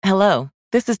Hello,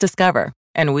 this is Discover,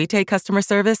 and we take customer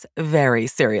service very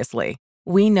seriously.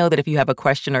 We know that if you have a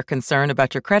question or concern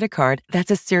about your credit card,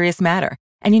 that's a serious matter,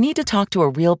 and you need to talk to a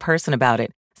real person about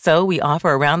it. So we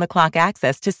offer around-the-clock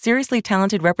access to seriously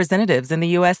talented representatives in the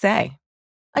USA.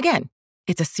 Again,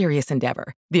 it's a serious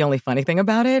endeavor. The only funny thing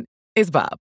about it is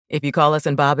Bob. If you call us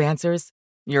and Bob answers,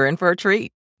 you're in for a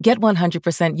treat. Get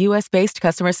 100% US-based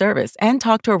customer service and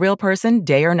talk to a real person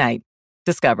day or night.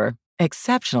 Discover.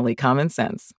 Exceptionally common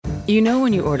sense. You know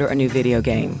when you order a new video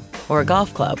game, or a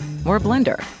golf club, or a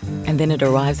blender, and then it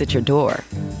arrives at your door,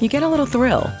 you get a little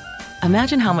thrill.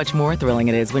 Imagine how much more thrilling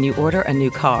it is when you order a new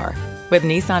car. With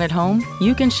Nissan at Home,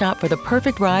 you can shop for the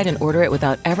perfect ride and order it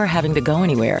without ever having to go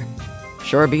anywhere.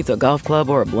 Sure beats a golf club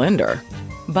or a blender.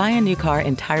 Buy a new car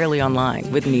entirely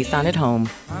online with Nissan at Home.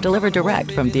 Delivered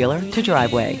direct from dealer to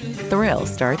driveway. Thrill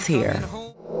starts here.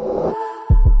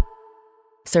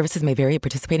 Services may vary at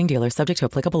participating dealers, subject to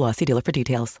applicable law. See dealer for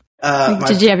details.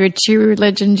 Did you have your True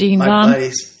Religion jeans on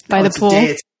buddies, by the pool?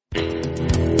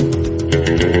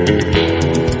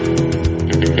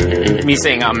 Me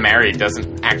saying I'm married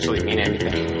doesn't actually mean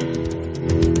anything.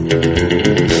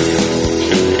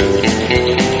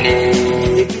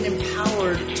 They've been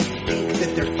empowered to think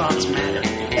that their thoughts matter.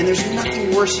 And there's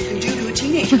nothing worse you can do to a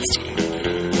teenager.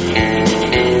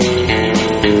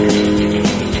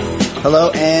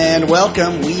 Hello and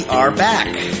welcome. We are back.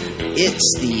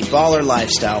 It's the Baller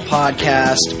Lifestyle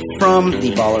Podcast from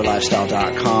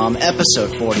theballerlifestyle.com,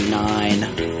 episode 49.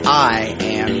 I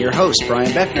am your host, Brian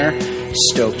Beckner.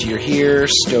 Stoked you're here,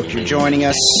 stoked you're joining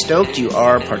us, stoked you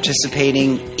are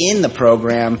participating in the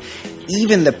program.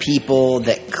 Even the people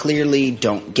that clearly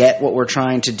don't get what we're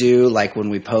trying to do, like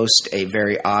when we post a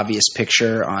very obvious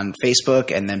picture on Facebook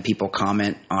and then people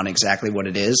comment on exactly what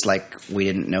it is, like we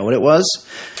didn't know what it was.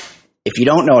 If you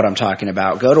don't know what I'm talking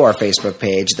about, go to our Facebook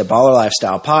page, The Baller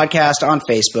Lifestyle Podcast on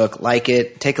Facebook. Like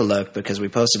it, take a look, because we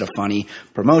posted a funny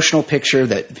promotional picture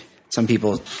that some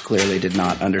people clearly did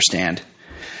not understand.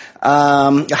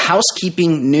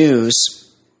 Housekeeping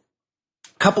news.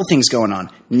 Couple things going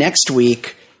on. Next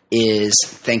week is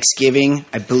Thanksgiving.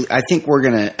 I think we're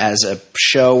going to, as a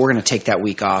show, we're going to take that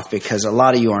week off because a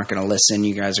lot of you aren't going to listen.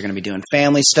 You guys are going to be doing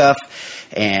family stuff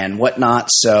and whatnot.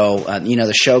 So,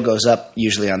 the show goes up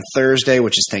usually on Thursday,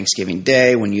 which is Thanksgiving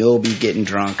Day, when you'll be getting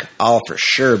drunk. I'll for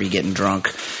sure be getting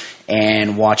drunk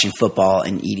and watching football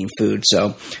and eating food.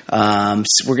 So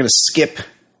we're going to skip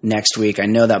next week. I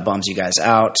know that bums you guys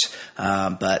out,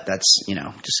 but that's,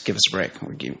 just give us a break.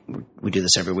 We do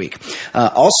this every week.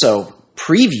 Also,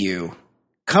 preview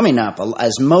coming up,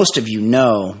 as most of you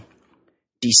know,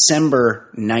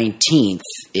 December 19th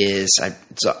it's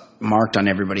marked on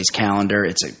everybody's calendar.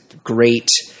 It's a great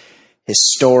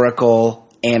historical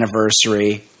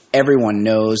anniversary. Everyone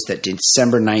knows that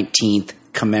December 19th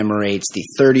commemorates the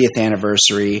 30th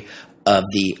anniversary of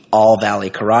the All Valley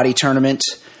Karate Tournament.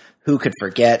 Who could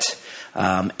forget?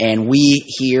 And we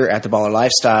here at the Baller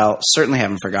Lifestyle certainly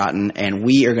haven't forgotten, and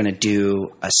we are going to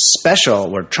do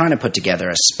we're trying to put together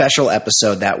a special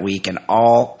episode that week, an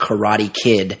All Karate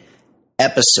Kid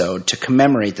episode to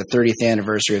commemorate the 30th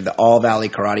anniversary of the All Valley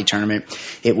Karate Tournament.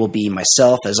 It will be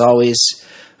myself, as always,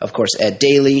 of course, Ed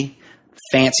Daly,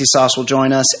 Fancy Sauce will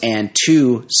join us, and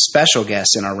two special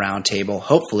guests in our roundtable.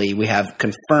 Hopefully, we have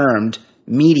confirmed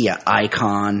media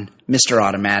icon, Mr.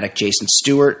 Automatic, Jason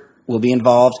Stewart, will be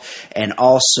involved, and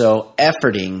also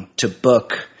efforting to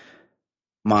book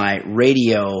my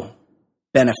radio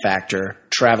benefactor,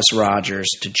 Travis Rogers,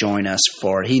 to join us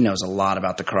he knows a lot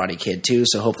about the Karate Kid too,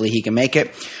 so hopefully he can make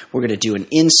it. We're going to do an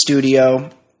in-studio,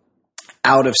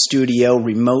 out-of-studio,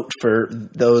 remote for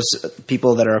those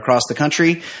people that are across the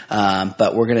country,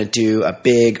 but we're going to do a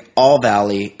big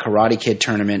All-Valley Karate Kid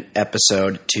tournament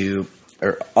episode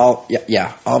All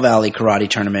Valley Karate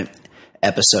Tournament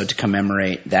episode to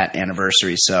commemorate that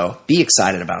anniversary. So be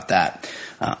excited about that.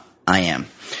 I am.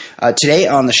 Today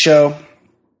on the show,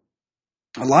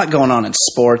 a lot going on in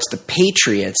sports. The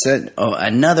Patriots,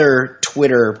 another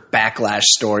Twitter backlash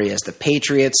story, as the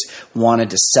Patriots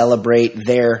wanted to celebrate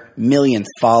their millionth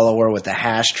follower with a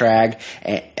hashtag.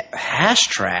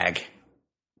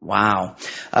 Wow.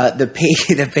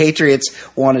 The Patriots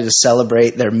wanted to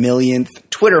celebrate their millionth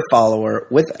Twitter follower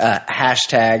with a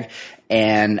hashtag,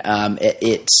 and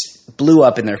it blew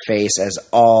up in their face, as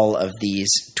all of these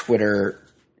Twitter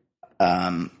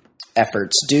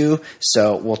efforts do.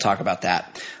 So we'll talk about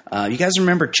that. You guys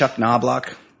remember Chuck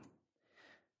Knobloch?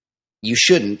 You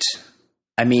shouldn't.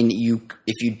 I mean,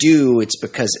 if you do, it's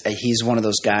because he's one of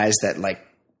those guys that, like,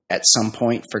 at some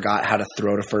point forgot how to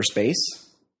throw to first base.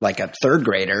 Like a third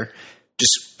grader,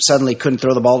 just suddenly couldn't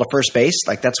throw the ball to first base.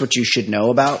 Like, that's what you should know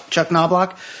about Chuck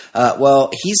Knobloch.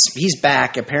 Well, he's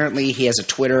back. Apparently, he has a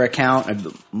Twitter account.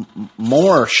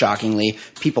 More shockingly,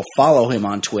 people follow him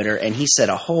on Twitter, and he said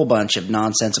a whole bunch of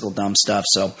nonsensical, dumb stuff.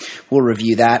 So we'll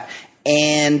review that.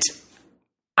 And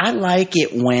I like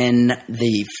it when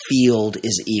the field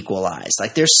is equalized.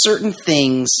 Like, there's certain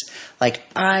things, like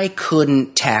I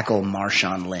couldn't tackle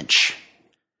Marshawn Lynch.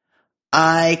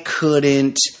 I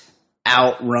couldn't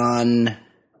outrun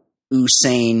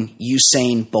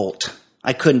Usain Bolt.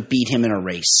 I couldn't beat him in a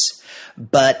race.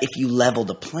 But if you level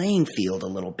the playing field a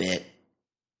little bit,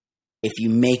 if you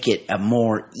make it a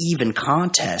more even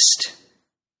contest,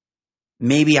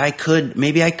 maybe I could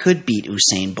beat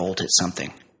Usain Bolt at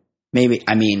something.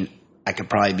 I could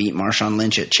probably beat Marshawn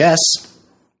Lynch at chess.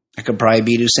 I could probably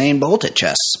beat Usain Bolt at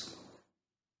chess.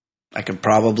 I could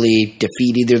probably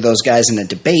defeat either of those guys in a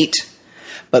debate.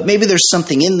 But maybe there's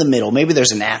something in the middle. Maybe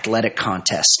there's an athletic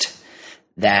contest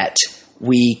that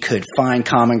we could find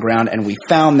common ground. And we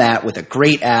found that with a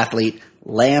great athlete,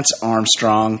 Lance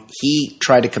Armstrong. He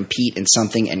tried to compete in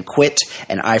something and quit,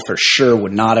 and I for sure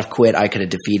would not have quit. I could have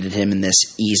defeated him in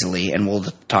this easily, and we'll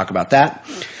talk about that.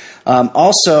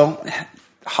 Also,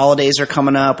 holidays are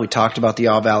coming up. We talked about the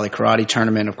All Valley Karate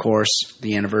Tournament, of course,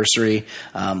 the anniversary.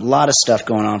 A lot of stuff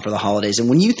going on for the holidays. And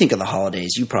when you think of the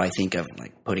holidays, you probably think of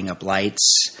like putting up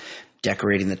lights,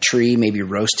 decorating the tree, maybe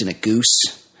roasting a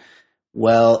goose.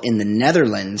 Well, in the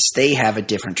Netherlands, they have a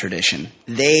different tradition.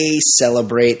 They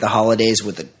celebrate the holidays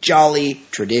with a jolly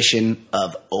tradition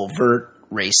of overt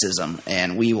racism,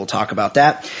 and we will talk about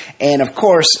that. And, of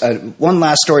course, one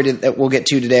last story that we'll get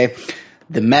to today.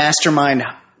 The mastermind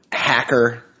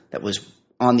hacker that was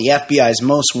on the FBI's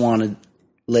most wanted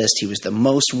list. He was the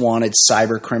most wanted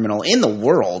cyber criminal in the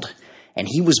world, and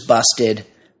he was busted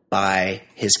by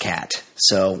his cat.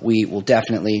 So we will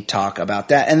definitely talk about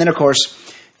that. And then, of course,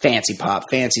 Fancy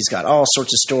Pop. Fancy's got all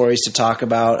sorts of stories to talk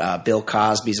about. Bill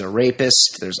Cosby's a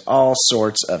rapist. There's all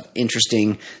sorts of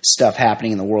interesting stuff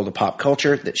happening in the world of pop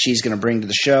culture that she's going to bring to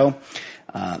the show.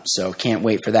 So can't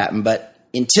wait for that. But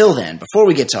until then, before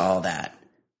we get to all that,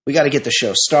 we got to get the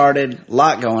show started. A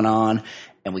lot going on,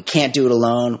 and we can't do it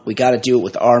alone. We got to do it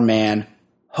with our man,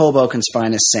 Hoboken's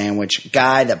Finest Sandwich,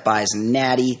 guy that buys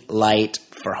Natty Light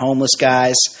for homeless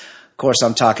guys. Of course,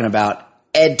 I'm talking about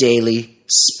Ed Daly,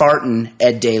 Spartan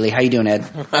Ed Daly. How you doing, Ed?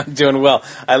 I'm doing well.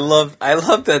 I love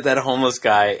that homeless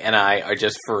guy and I are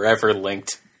just forever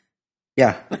linked.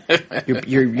 Yeah,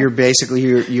 you're basically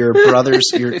your brothers.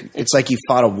 It's like you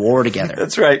fought a war together.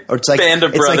 That's right. Or it's like band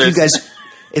of brothers.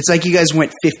 It's like you guys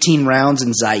went 15 rounds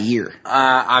in Zaire.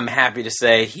 I'm happy to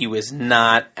say he was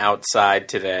not outside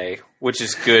today, which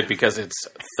is good because it's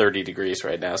 30 degrees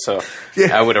right now. So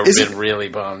yeah. I would have been really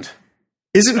bummed.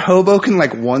 Isn't Hoboken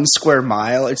like 1 square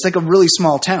mile? It's like a really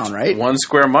small town, right? 1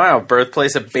 square mile,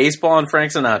 birthplace of baseball and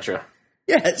Frank Sinatra.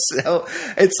 Yeah, so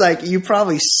it's like you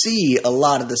probably see a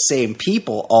lot of the same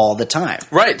people all the time.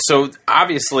 Right. So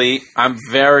obviously, I'm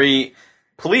very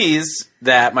pleased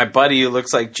that my buddy who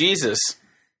looks like Jesus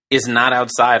is not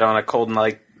outside on a cold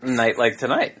night like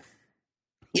tonight.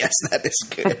 Yes, that is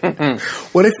good.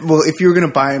 If you were going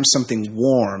to buy him something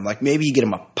warm, like maybe you get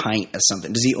him a pint of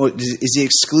something. Is he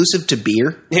exclusive to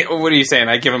beer? Yeah, what are you saying?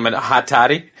 I give him a hot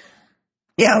toddy?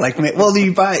 Yeah,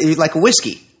 you buy like a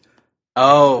whiskey.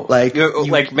 Oh,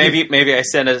 maybe I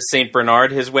send a St.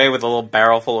 Bernard his way with a little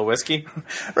barrel full of whiskey.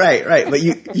 Right. But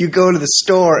you go to the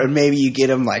store and maybe you get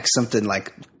him like something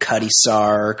like Cutty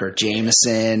Sark or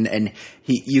Jameson, and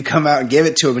you come out and give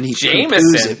it to him, and he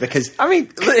poo-poos it because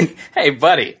hey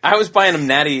buddy, I was buying him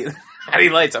Natty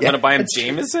Lights. I'm going to buy him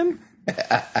Jameson.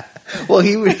 Well,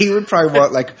 he would probably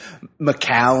want like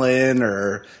Macallan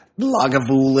or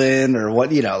Lagavulin or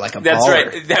what, like a That's baller.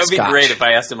 Right. That would be great if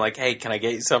I asked him like, hey, can I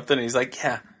get you something? And he's like,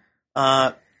 yeah,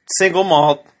 single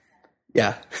malt.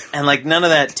 Yeah. And like none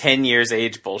of that 10 years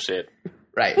age bullshit.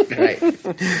 Right.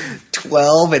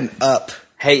 12 and up.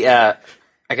 Hey, I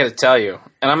got to tell you,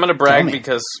 and I'm going to brag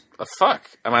because fuck,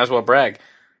 I might as well brag.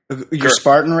 Your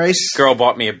Spartan race? Girl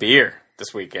bought me a beer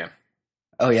this weekend.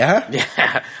 Oh, yeah?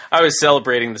 Yeah. I was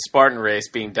celebrating the Spartan race,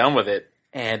 being done with it,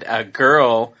 and a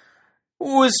girl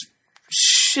was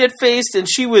shit-faced, and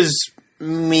she was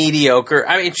mediocre.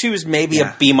 I mean, she was maybe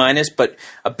a B-, but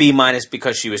a B-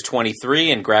 because she was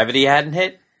 23 and gravity hadn't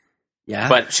hit. Yeah.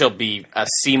 But she'll be a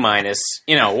C-.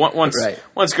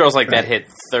 Once girls like that hit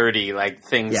 30, like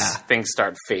things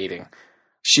start fading.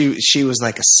 She was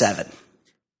like a 7.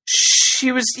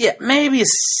 She was maybe a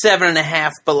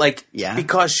 7.5, but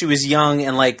because she was young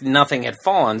and like nothing had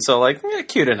fallen, so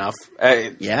cute enough.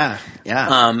 Yeah.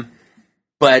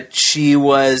 But she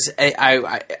was.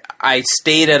 I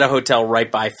stayed at a hotel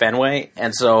right by Fenway,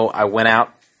 and so I went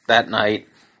out that night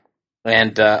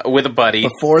and with a buddy.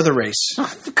 Before the race.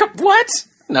 What?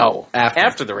 No.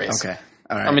 After the race. Okay.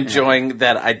 All right. I'm enjoying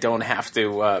that I don't have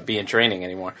to be in training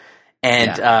anymore.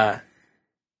 And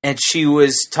and she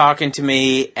was talking to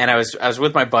me, and I was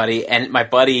with my buddy, and my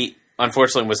buddy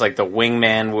unfortunately was like the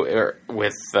wingman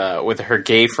with her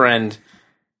gay friend,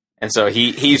 and so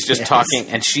he's just talking,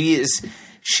 and she is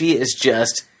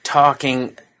just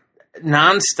talking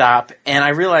nonstop, and I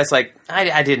realized like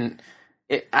I didn't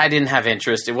have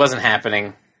interest. It wasn't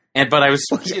happening. But I was.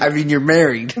 I mean, you're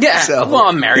married. Yeah. So, well,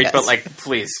 I'm married, but like,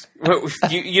 please,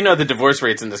 you know the divorce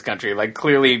rates in this country. Like,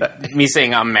 clearly, me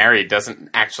saying I'm married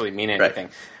doesn't actually mean anything.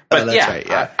 Right.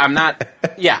 But I'm not.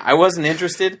 Yeah, I wasn't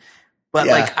interested. But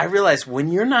like, I realized when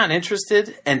you're not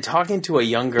interested and talking to a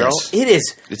young girl,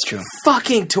 it's true.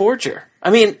 Fucking torture.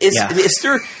 I mean, is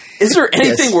there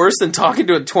anything worse than talking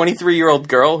to a 23-year-old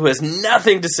girl who has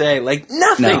nothing to say? Like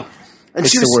nothing. No. And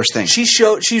it's the worst thing.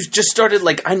 She's just started,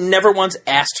 like, I never once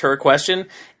asked her a question,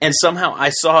 and somehow I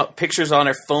saw pictures on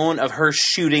her phone of her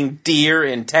shooting deer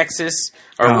in Texas,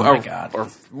 or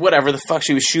whatever the fuck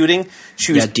she was shooting.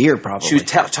 She was deer probably. She was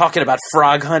talking about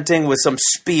frog hunting with some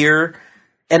spear.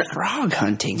 And frog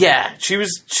hunting? Yeah. She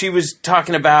was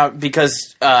talking about,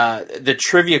 because the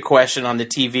trivia question on the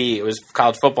TV, it was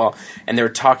college football, and they were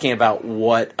talking about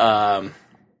what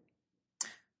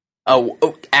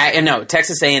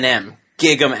Texas A&M.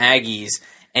 Gig'em Aggies,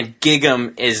 and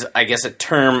Gig'em is, I guess, a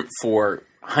term for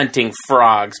hunting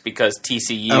frogs because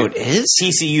TCU. Oh, it is?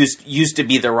 TCU used to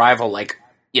be the rival,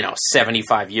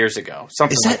 75 years ago.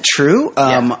 Something. Is that true?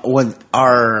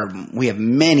 We have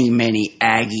many, many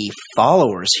Aggie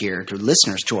followers here,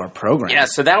 listeners to our program. Yeah,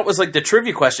 so that was like the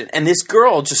trivia question, and this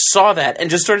girl just saw that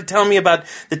and just started telling me about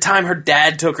the time her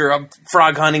dad took her up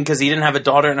frog hunting because he didn't have a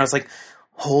daughter, and I was like,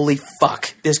 holy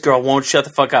fuck, this girl won't shut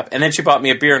the fuck up. And then she bought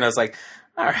me a beer, and I was like,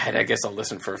 all right, I guess I'll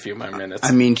listen for a few more minutes.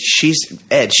 I mean, she's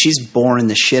boring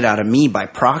the shit out of me by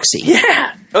proxy.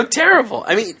 Yeah. Oh, terrible.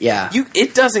 I mean, yeah.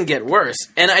 It doesn't get worse.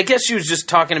 And I guess she was just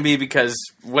talking to me because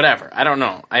whatever. I don't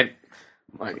know. I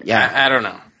don't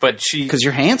know. But because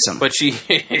you're handsome. But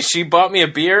she bought me a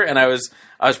beer, and I was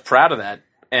proud of that.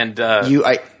 And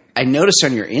I noticed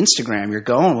on your Instagram you're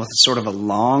going with sort of a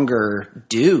longer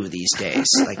do these days.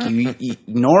 Like you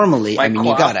normally, I mean,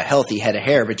 you got a healthy head of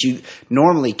hair, but you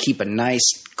normally keep a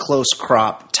nice, close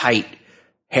crop, tight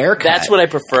haircut. That's what I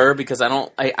prefer because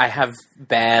I have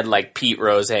bad like Pete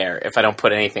Rose hair if I don't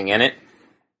put anything in it.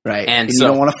 Right, and so, you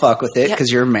don't want to fuck with it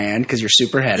because you're a man, because you're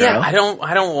super hetero. Yeah, I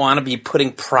don't want to be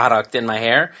putting product in my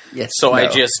hair. Yes, so I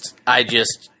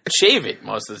just shave it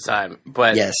most of the time.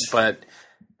 But but.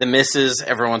 The missus,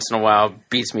 every once in a while,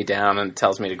 beats me down and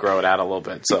tells me to grow it out a little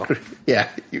bit. So yeah,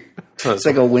 it's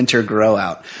like a winter grow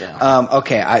out. Yeah.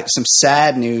 Okay, some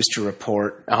sad news to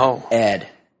report. Oh, Ed,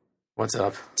 what's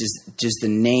up? Does the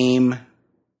name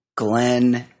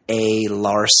Glenn A.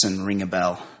 Larson ring a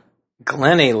bell?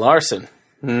 Glenn A. Larson?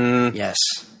 Yes.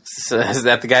 So is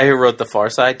that the guy who wrote the Far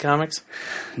Side comics?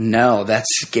 No, that's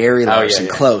Gary Larson.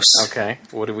 Yeah. Close. Okay,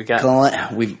 what do we got?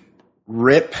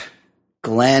 Rip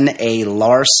Glenn A.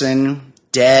 Larson,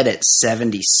 dead at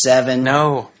 77.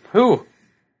 No. Who?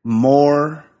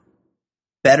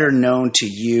 Better known to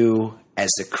you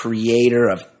as the creator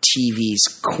of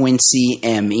TV's Quincy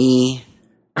M.E.,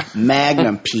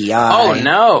 Magnum P.I. Oh,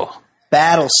 no.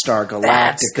 Battlestar Galactica.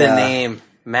 That's the name.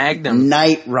 Magnum.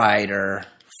 Knight Rider.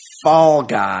 Fall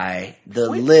Guy. The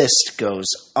list goes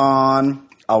on.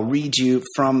 I'll read you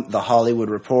from The Hollywood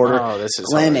Reporter. Oh, this is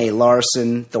Glenn A.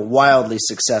 Larson, the wildly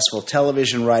successful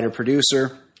television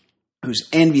writer-producer whose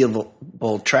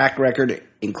enviable track record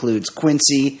includes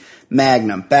Quincy,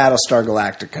 Magnum, Battlestar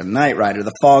Galactica, Knight Rider,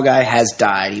 The Fall Guy, has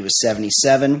died. He was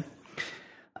 77.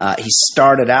 He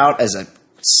started out as a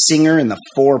singer in the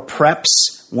Four Preps,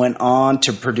 went on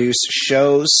to produce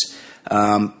shows,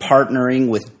 partnering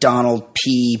with Donald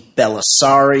P.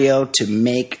 Bellisario to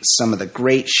make some of the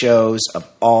great shows of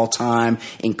all time,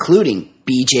 including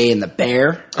BJ and the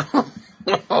Bear,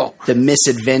 The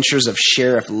Misadventures of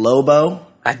Sheriff Lobo.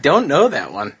 I don't know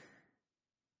that one.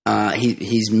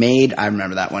 He's made, I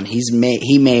remember that one.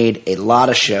 He made a lot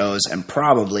of shows and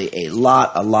probably a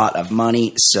lot of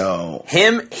money. So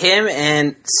him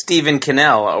and Stephen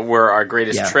Cannell were our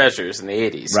greatest treasures in the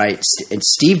 80s. Right. And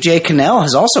Steve J. Cannell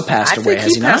has also passed away. I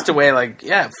think he passed away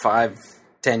 5-10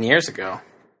 years ago.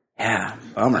 Yeah,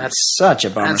 bummer. That's such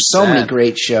a bummer. So sad. Many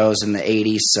great shows in the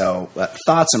 80s. So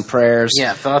thoughts and prayers.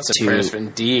 Yeah, thoughts and prayers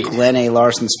indeed. Glenn A.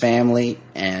 Larson's family,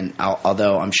 and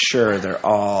although I'm sure they're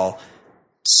all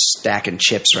stacking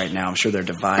chips right now. I'm sure they're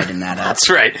dividing that up. That's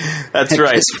right. That's at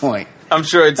right. this point. I'm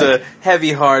sure it's a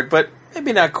heavy heart, but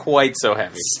maybe not quite so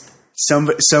heavy.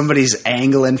 Somebody's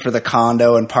angling for the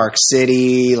condo in Park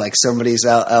City. Like somebody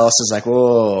else is like,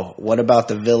 whoa, what about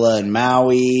the villa in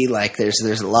Maui? Like there's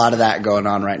a lot of that going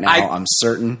on right now. I'm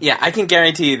certain. Yeah, I can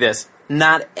guarantee you this.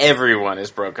 Not everyone is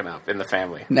broken up in the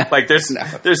family. No, like there's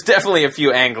definitely a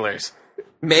few anglers.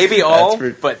 Maybe all,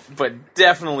 but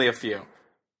definitely a few.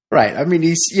 Right. I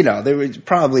mean,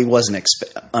 probably wasn't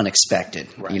unexpected.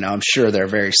 Right. I'm sure they're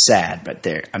very sad, but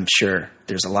I'm sure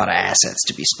there's a lot of assets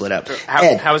to be split up.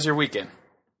 How was your weekend?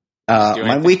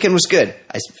 My weekend was good.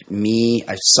 I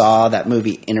saw that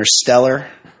movie Interstellar.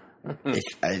 It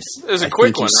was a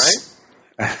quick one, right?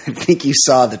 I think you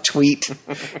saw the tweet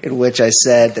in which I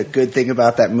said the good thing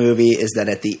about that movie is that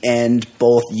at the end,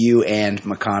 both you and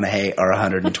McConaughey are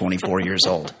 124 years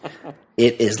old.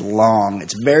 It is long.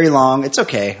 It's very long. It's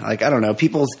okay. Like, I don't know.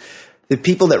 The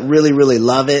people that really, really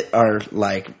love it are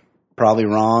like probably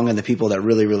wrong, and the people that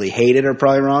really, really hate it are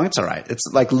probably wrong. It's all right. It's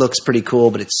like looks pretty cool,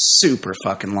 but it's super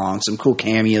fucking long. Some cool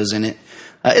cameos in it.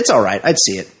 It's all right. I'd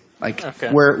see it. Like,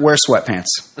 wear sweatpants.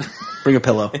 Bring a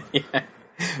pillow. Yeah.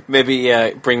 Maybe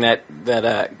bring that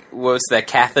what was that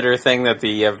catheter thing that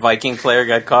the Viking player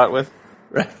got caught with?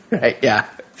 Right. Yeah.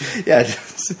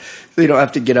 So you don't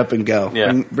have to get up and go.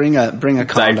 Yeah. Bring a condom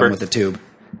diaper with a tube.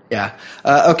 Yeah.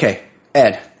 Okay,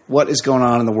 Ed. What is going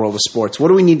on in the world of sports? What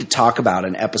do we need to talk about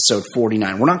in episode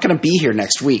 49? We're not going to be here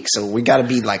next week, so we got to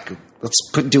be like, let's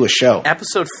do a show.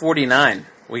 Episode 49.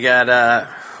 We got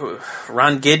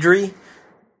Ron Guidry.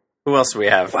 Who else do we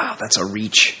have? Wow, that's a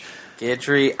reach.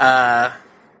 Guidry.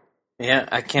 Yeah,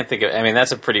 I can't think of. I mean,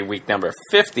 that's a pretty weak number.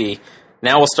 50.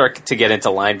 Now we'll start to get into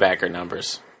linebacker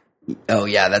numbers. Oh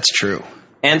yeah, that's true.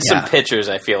 And some pitchers,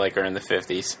 I feel like, are in the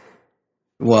 50s.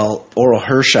 Well, Oral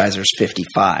Hershiser's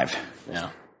 55. Yeah.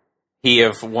 He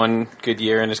have one good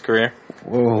year in his career?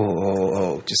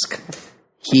 Whoa.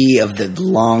 He of the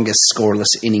longest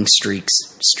scoreless inning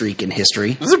streak in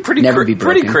history. This is a pretty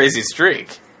crazy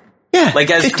streak. Yeah, like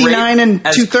as 59 and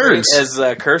 2/3. As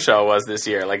Kershaw was this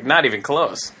year. Like, not even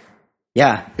close.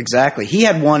 Yeah, exactly. He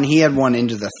had one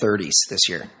into the 30s this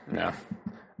year. Yeah.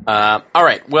 All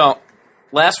right, well,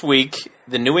 last week,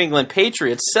 the New England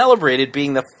Patriots celebrated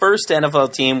being the first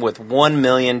NFL team with 1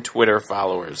 million Twitter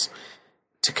followers.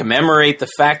 To commemorate the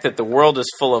fact that the world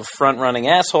is full of front-running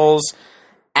assholes,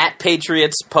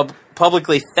 @Patriots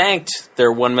publicly thanked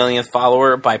their 1 millionth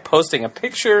follower by posting a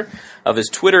picture of his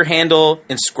Twitter handle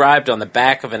inscribed on the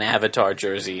back of an Avatar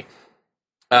jersey.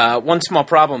 One small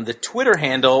problem, the Twitter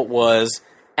handle was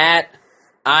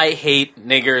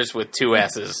 @IHateNiggers with 2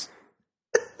 S's.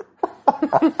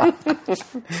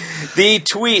 The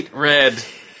tweet read,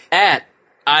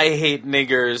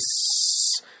 @IHateNiggers,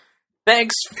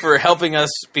 thanks for helping us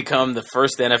become the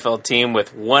first NFL team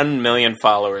with 1 million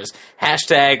followers.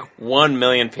 #1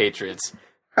 million Patriots.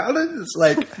 How does this,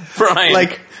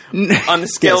 Brian, on the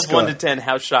scale of 1 to 10,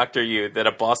 how shocked are you that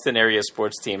a Boston area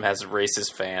sports team has a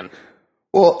racist fan?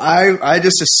 Well, I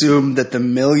just assume that the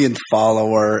millionth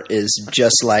follower is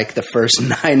just like the first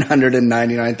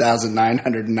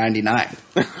 999,999.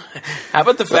 How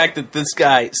about the fact that this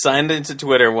guy signed into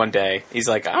Twitter one day? He's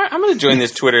like, all right, I'm going to join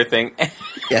this Twitter thing.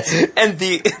 Yes. And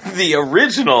the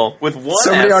original with 1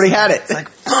 somebody S, already had it. It's like,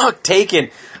 fuck,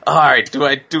 taken. All right, do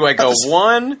I go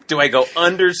 1? Do I go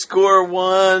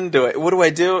 _1? What do I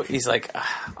do? He's like,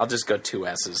 I'll just go 2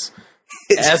 S's.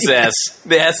 SS.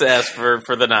 The SS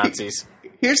for the Nazis.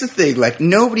 Here's the thing,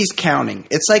 nobody's counting.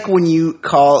 It's like when you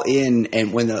call in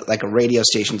and when a radio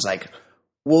station's like,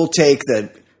 we'll take the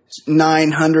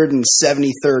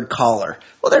 973rd caller.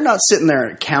 Well, they're not sitting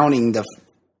there counting the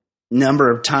number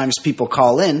of times people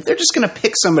call in. They're just going to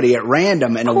pick somebody at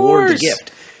random and award the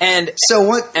gift. And so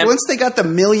once they got the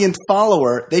millionth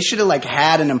follower, they should have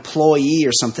had an employee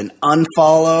or something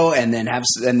unfollow and then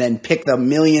pick the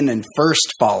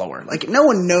 1,000,001st follower. No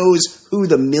one knows who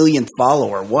the 1,000,000th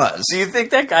follower was. Do you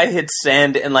think that guy hit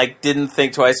send and didn't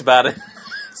think twice about it?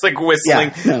 It's like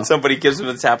whistling. Yeah, no. Somebody gives him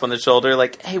a tap on the shoulder,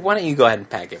 like, "Hey, why don't you go ahead and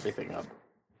pack everything up?"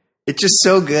 It's just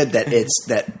so good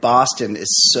that Boston is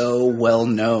so well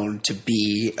known to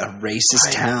be a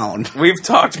racist town. We've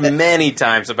talked many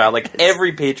times about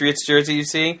every Patriots jersey you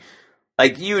see.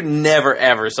 You never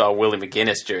ever saw a Willie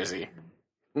McGinnis jersey.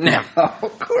 Never. No,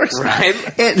 of course right?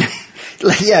 Not. And,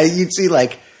 you'd see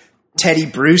Teddy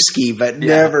Bruschi, but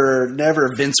never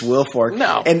Vince Wilfork.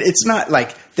 No, and it's not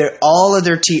like all of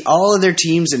their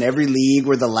teams in every league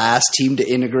were the last team to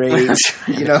integrate.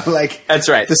 You know, like that's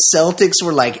right. The Celtics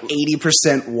were like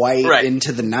 80% white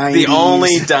into the 90s. The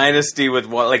only dynasty with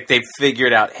they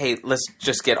figured out, hey, let's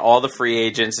just get all the free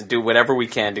agents and do whatever we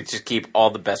can to just keep all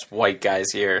the best white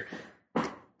guys here.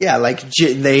 Yeah, like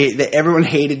everyone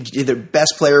hated the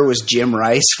best player was Jim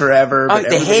Rice forever. But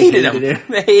they hated him.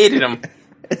 They hated him.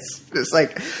 It's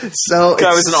like so.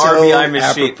 Guy was an RBI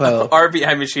machine. Apropos.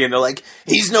 RBI machine. They're like,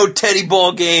 he's no Teddy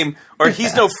Ball Game, or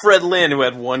he's no Fred Lynn who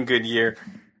had one good year.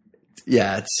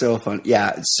 Yeah, it's so fun.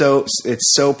 Yeah, so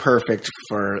it's so perfect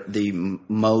for the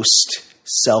most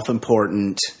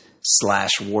self-important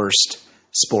 / worst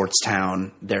sports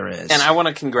town there is. And I want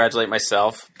to congratulate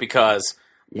myself because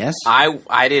yes,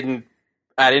 I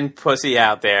didn't pussy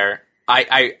out there.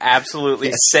 I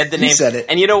absolutely said the name. You said it.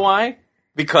 And you know why?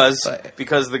 Because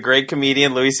the great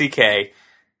comedian Louis C.K.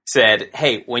 said,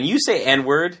 hey, when you say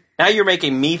N-word, now you're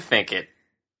making me think it.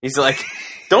 He's like,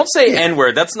 don't say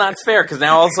N-word. That's not fair because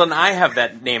now all of a sudden I have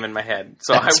that name in my head.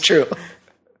 So that's true.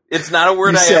 It's not a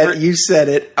word You said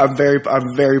it. I'm very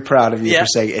proud of you for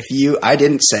saying it. I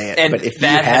didn't say it, but if you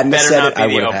hadn't said it, I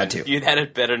would have had to.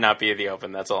 It better not be in the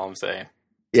open. That's all I'm saying.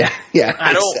 Yeah.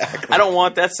 I don't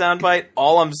want that soundbite.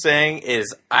 All I'm saying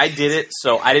is I did it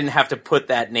so I didn't have to put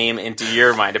that name into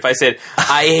your mind. If I said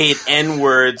I hate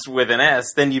N-words with an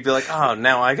S, then you'd be like, oh,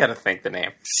 now I got to think the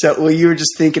name. So, you were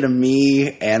just thinking of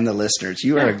me and the listeners.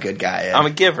 You are a good guy, Ed. I'm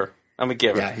a giver.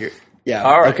 Yeah.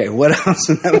 All right. Okay. What else?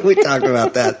 Now that we talked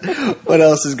about that, what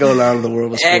else is going on in the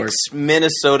world of sports?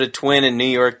 Ex-Minnesota Twin and New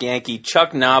York Yankee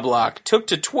Chuck Knobloch took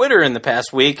to Twitter in the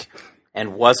past week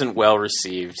and wasn't well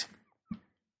received.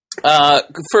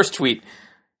 First tweet.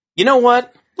 You know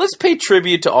what? Let's pay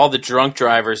tribute to all the drunk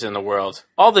drivers in the world.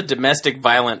 All the domestic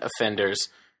violent offenders.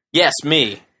 Yes,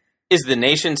 me. Is the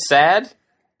nation sad?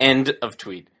 End of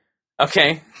tweet.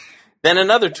 Okay. Then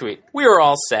another tweet. We are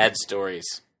all sad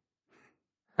stories.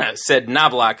 Said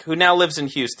Knobloch, who now lives in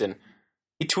Houston.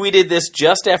 He tweeted this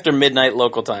just after midnight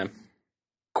local time.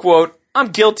 Quote, I'm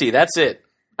guilty, that's it.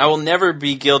 I will never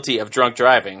be guilty of drunk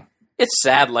driving. It's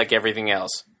sad like everything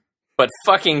else. But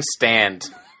fucking stand.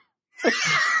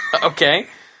 Okay.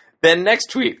 Then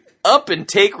next tweet. Up and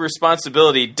take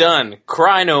responsibility. Done.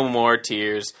 Cry no more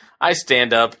tears. I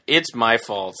stand up. It's my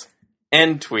fault.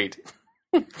 End tweet.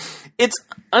 It's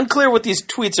unclear what these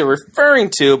tweets are referring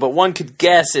to, but one could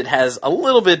guess it has a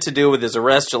little bit to do with his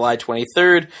arrest July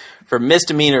 23rd for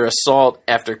misdemeanor assault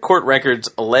after court records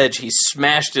allege he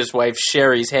smashed his wife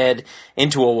Sherry's head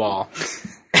into a wall.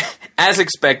 As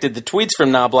expected, the tweets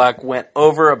from Knobloch went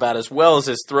over about as well as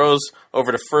his throws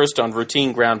over to first on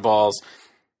routine ground balls.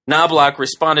 Knobloch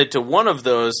responded to one of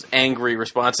those angry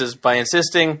responses by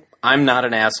insisting, I'm not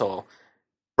an asshole.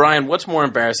 Brian, what's more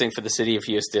embarrassing for the city of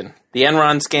Houston? The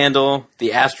Enron scandal, the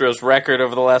Astros record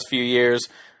over the last few years,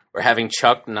 or having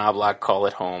Chuck Knobloch call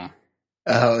it home?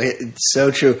 Oh, it's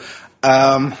so true.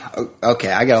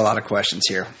 Okay, I got a lot of questions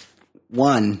here.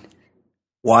 One,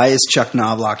 why is Chuck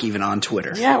Knobloch even on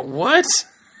Twitter? Yeah, what?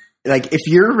 Like, if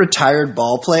you're a retired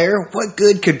ball player, what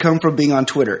good could come from being on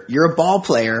Twitter? You're a ball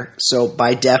player, so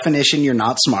by definition, you're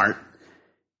not smart.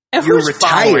 And you're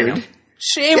retired.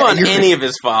 Shame on any of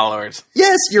his followers.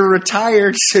 Yes, you're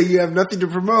retired, so you have nothing to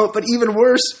promote. But even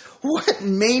worse, what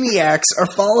maniacs are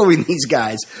following these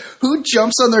guys? Who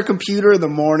jumps on their computer in the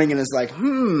morning and is like,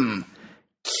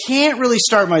 can't really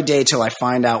start my day till I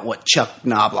find out what Chuck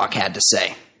Knobloch had to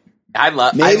say. I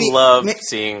love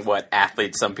seeing what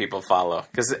athletes some people follow,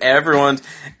 because every once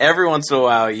in a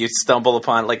while you stumble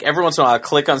upon, like every once in a while I'll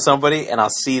click on somebody and I'll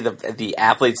see the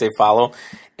athletes they follow,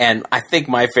 and I think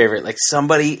my favorite, like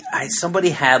somebody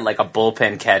had like a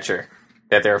bullpen catcher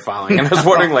that they were following, and I was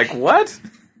wondering like what,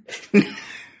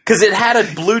 because it had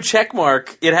a blue check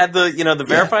mark, it had the the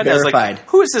verified. I was like,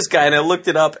 who is this guy? And I looked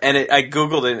it up and I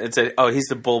googled it and it said, oh, he's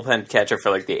the bullpen catcher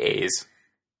for like the A's.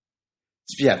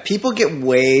 Yeah, people get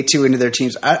way too into their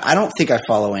teams. I don't think I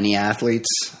follow any athletes.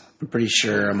 I'm pretty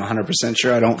sure, I'm 100%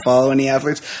 sure I don't follow any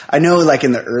athletes. I know, like,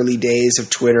 in the early days of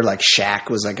Twitter, like, Shaq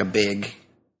was, like, a big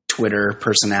Twitter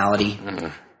personality. Mm-hmm.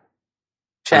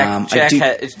 Shaq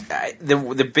had,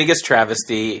 the biggest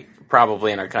travesty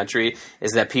probably in our country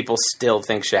is that people still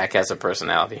think Shaq has a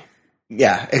personality.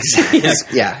 Yeah, exactly.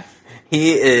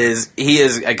 He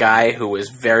is a guy who was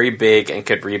very big and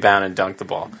could rebound and dunk the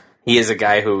ball. He is a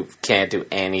guy who can't do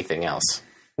anything else.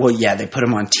 Well, yeah, they put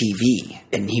him on TV,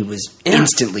 and he was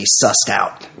instantly sussed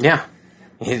out. Yeah.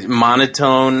 He's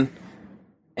monotone,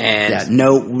 and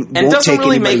doesn't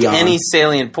really make any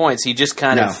salient points. He just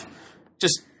kind of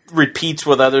just repeats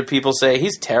what other people say.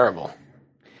 He's terrible.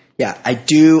 Yeah, I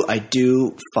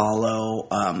do follow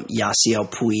Yasiel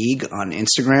Puig on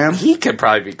Instagram. He could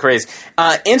probably be crazy.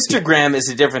 Instagram is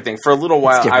a different thing. For a little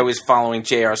while, I was following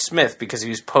J.R. Smith because he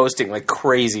was posting like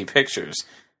crazy pictures.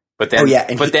 But then,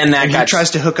 he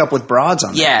tries to hook up with broads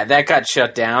on that. Yeah, that got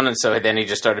shut down, and so then he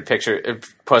just started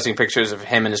posting pictures of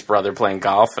him and his brother playing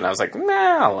golf, and I was like,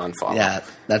 nah, I'll unfollow. Yeah,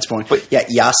 that's boring. But yeah,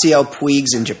 Yasiel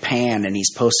Puig's in Japan, and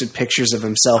he's posted pictures of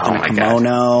himself in a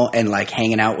kimono and like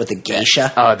hanging out with a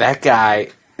geisha. Oh, that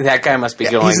guy must be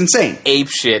going he's insane. Ape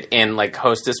shit in like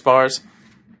hostess bars.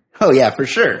 Oh yeah, for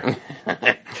sure.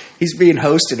 He's being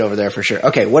hosted over there for sure.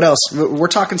 Okay, what else? We're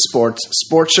talking sports.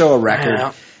 Sports show a record.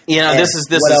 Yeah. You know, this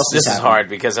is hard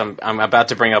because I'm about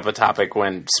to bring up a topic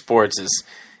when sports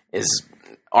is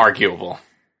arguable.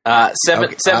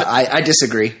 I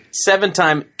disagree.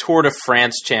 7-time Tour de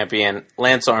France champion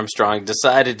Lance Armstrong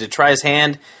decided to try his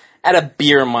hand at a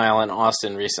beer mile in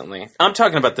Austin recently. I'm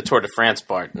talking about the Tour de France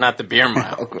part, not the beer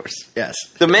mile. Of course, yes.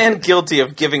 The man guilty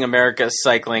of giving America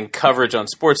cycling coverage on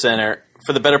SportsCenter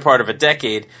for the better part of a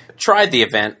decade tried the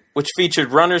event, which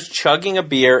featured runners chugging a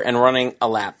beer and running a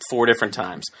lap 4 different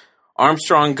times.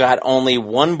 Armstrong got only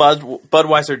one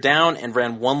Budweiser down and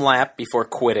ran one lap before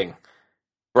quitting.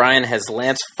 Brian, has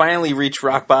Lance finally reached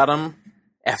rock bottom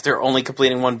after only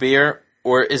completing one beer,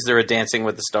 or is there a Dancing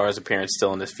with the Stars appearance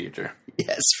still in his future?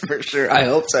 Yes, for sure. I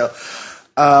hope so.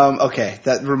 Okay,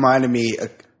 that reminded me a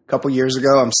couple years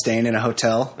ago, I'm staying in a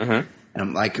hotel. Mm-hmm.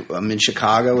 And I'm in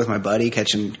Chicago with my buddy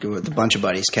with a bunch of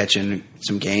buddies catching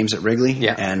some games at Wrigley.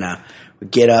 Yeah. And we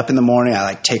get up in the morning.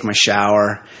 I take my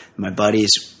shower. My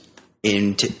buddy's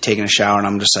taking a shower, and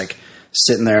I'm just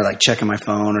sitting there checking my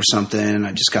phone or something.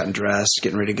 I just gotten dressed,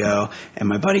 getting ready to go. And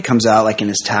my buddy comes out in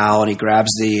his towel, and he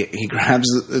grabs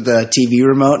the TV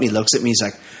remote, and he looks at me. He's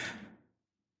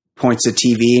points to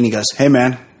TV, and he goes, "Hey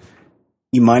man,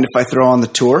 you mind if I throw on the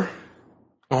tour?"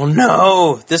 Oh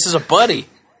no, this is a buddy.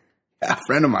 A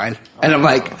friend of mine. And I'm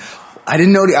I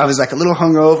didn't know. I was a little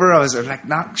hungover. I was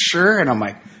not sure. And I'm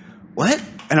what?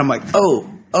 And I'm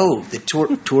oh, the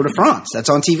Tour de France. That's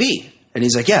on TV. And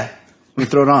he's yeah, let me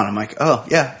throw it on. I'm oh,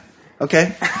 yeah,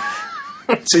 okay.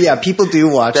 So yeah, people do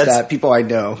watch that. People I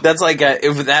know. That's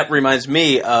that reminds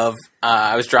me of,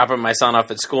 I was dropping my son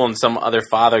off at school and some other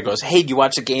father goes, "Hey, did you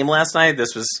watch the game last night?"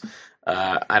 This was,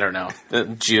 I don't know,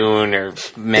 June or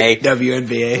May.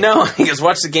 WNBA. No, he goes,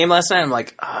 "Watch the game last night." I'm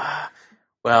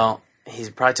well, he's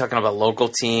probably talking about a local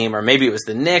team, or maybe it was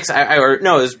the Knicks.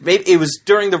 It was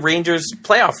during the Rangers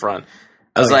playoff run.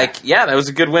 I was yeah, that was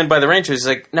a good win by the Rangers.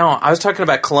 He's no, I was talking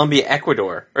about Colombia,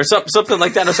 Ecuador, or something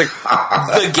like that. I was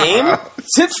the game?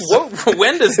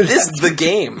 When does this the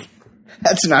game?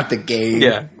 That's not the game.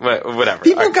 Yeah, whatever.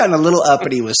 People have gotten a little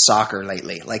uppity with soccer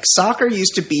lately. Soccer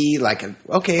used to be it's fine.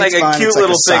 Cute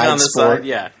little thing on the side.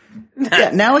 Yeah.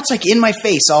 Yeah, now it's in my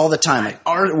face all the time.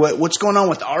 What's going on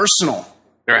with Arsenal?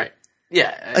 Right.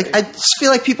 Yeah. I just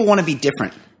feel like people want to be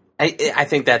different. I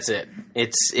think that's it.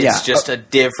 It's just a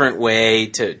different way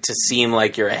to seem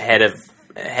like you're ahead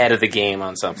of the game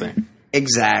on something.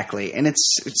 Exactly, and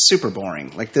it's super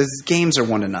boring. The games are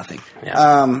 1-0. Yeah.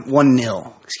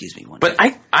 1-0. Excuse me. 1-0. But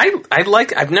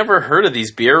I've never heard of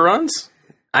these beer runs.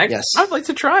 I'd like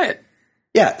to try it.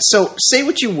 Yeah, so say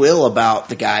what you will about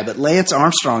the guy, but Lance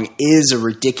Armstrong is a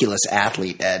ridiculous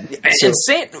athlete, Ed.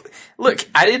 Insane. Look,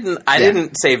 I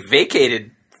didn't say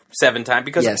vacated 7 times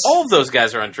because all of those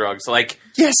guys are on drugs.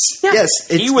 Yes.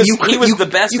 He was the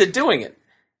best at doing it.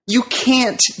 You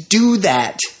can't do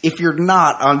that if you're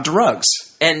not on drugs.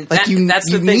 And that's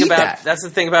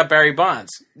the thing about Barry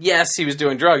Bonds. Yes, he was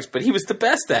doing drugs, but he was the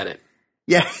best at it.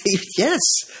 Yeah, yes,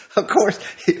 of course.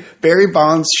 Barry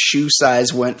Bonds' shoe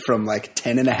size went from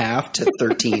 10.5 to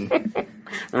 13.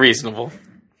 Reasonable.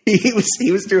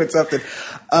 He was doing something.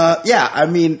 I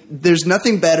mean, there's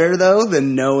nothing better though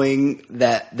than knowing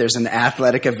that there's an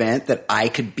athletic event that I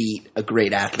could beat a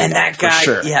great athlete. And that guy, for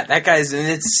sure. Yeah, that guy's an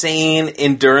insane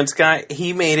endurance guy.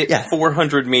 He made it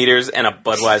 400 meters and a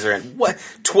Budweiser and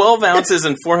 12 ounces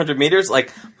and 400 meters.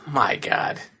 My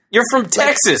God. You're from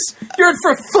Texas. You're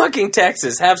from fucking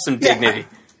Texas. Have some dignity.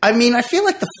 Yeah. I mean, I feel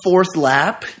the 4th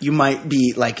lap, you might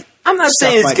be I'm not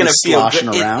saying it's going to feel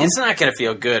good. Around. It's not going to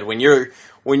feel good when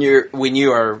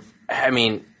you are. I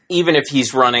mean, even if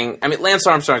he's running. I mean, Lance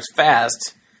Armstrong's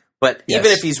fast, but even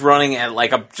if he's running at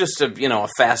a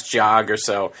fast jog or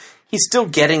so, he's still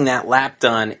getting that lap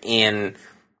done in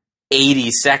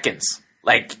 80 seconds.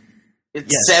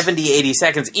 70, 80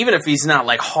 seconds. Even if he's not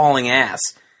hauling ass.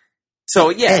 So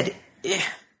Ed,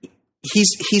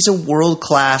 he's a world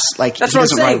class. That's what I'm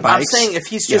saying. I'm saying if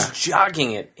he's just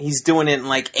jogging it, he's doing it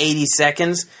in 80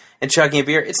 seconds and chugging a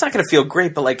beer. It's not going to feel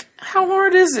great, but how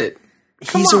hard is it?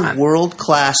 He's a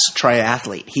world-class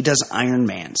triathlete. He does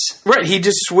Ironmans. Right. He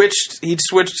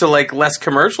switched to like less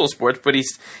commercial sports, but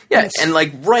and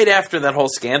like right after that whole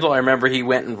scandal, I remember he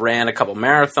went and ran a couple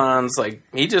marathons. Like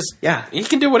he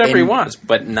can do whatever he wants,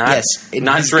 but not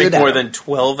drink more than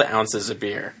 12 ounces of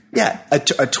beer. Yeah, a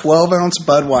 12-ounce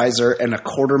Budweiser and a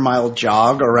quarter-mile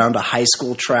jog around a high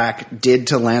school track did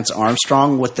to Lance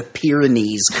Armstrong what the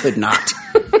Pyrenees could not.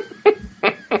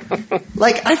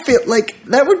 Like, I feel like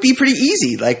that would be pretty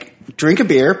easy. Like, drink a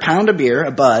beer, pound a beer,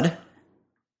 a Bud.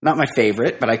 Not my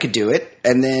favorite, but I could do it.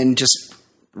 And then just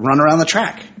run around the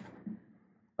track.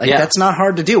 Like, that's not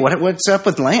hard to do. What's up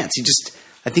with Lance?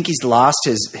 I think he's lost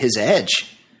his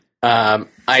edge. I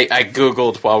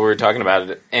Googled while we were talking about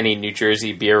it, any New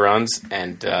Jersey beer runs,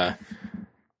 and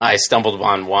I stumbled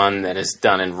upon one that is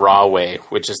done in Rahway,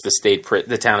 which is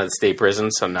the town of the state prison.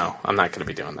 So no, I'm not going to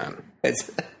be doing that.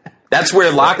 That's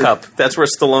where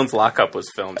Stallone's Lockup was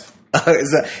filmed.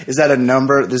 Is that a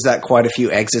number? Is that quite a few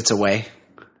exits away?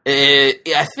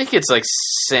 I think it's like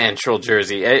Central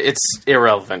Jersey. It's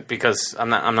irrelevant because I'm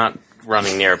not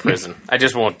running near a prison. I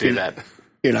just won't do that.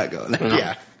 You're not going there. No.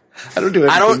 Yeah. I don't do it.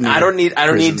 I don't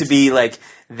need to be like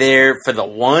there for the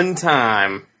one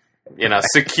time,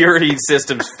 security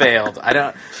systems failed. I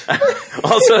don't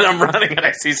also I'm running and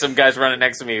I see some guys running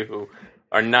next to me who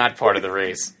are not part of the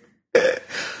race.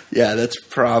 Yeah, that's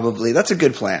a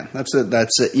good plan. That's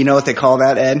it. You know what they call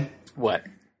that, Ed? What?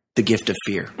 The gift of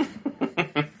fear.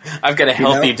 I've got a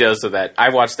healthy dose of that. I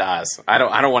watched Oz. I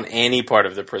don't want any part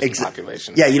of the prison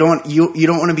population. Yeah, you don't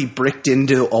want to be bricked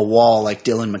into a wall like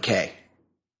Dylan McKay.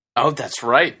 Oh, that's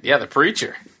right. Yeah, the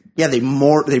preacher. Yeah, they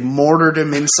mortared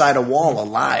him inside a wall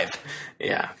alive.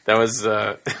 Yeah, that was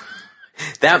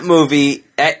that movie.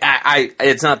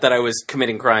 It's not that I was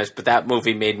committing crimes, but that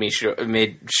movie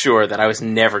made sure that I was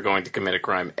never going to commit a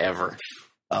crime ever.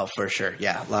 Oh, for sure.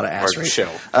 Yeah, a lot of ass rape.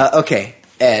 Show. Okay,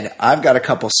 Ed, I've got a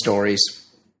couple stories.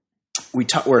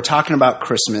 We're talking about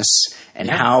Christmas and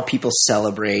how people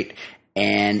celebrate,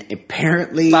 and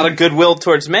apparently a lot of goodwill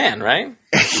towards man, right?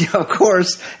 Of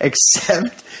course,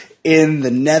 except in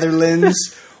the Netherlands,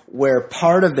 where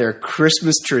part of their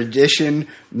Christmas tradition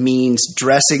means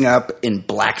dressing up in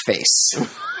blackface.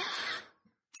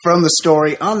 From the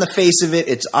story, on the face of it,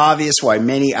 it's obvious why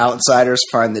many outsiders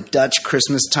find the Dutch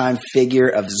Christmas time figure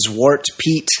of Zwarte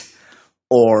Piet,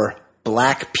 or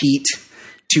Black Pete,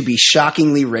 to be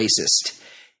shockingly racist.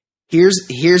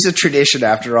 Here's a tradition,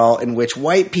 after all, in which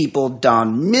white people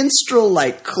don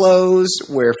minstrel-like clothes,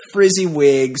 wear frizzy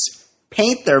wigs,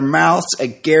 paint their mouths a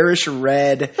garish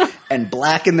red, and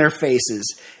blacken their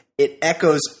faces. It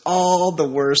echoes all the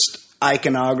worst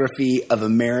iconography of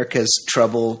America's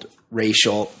troubled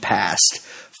racial past.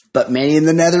 But many in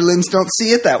the Netherlands don't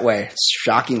see it that way,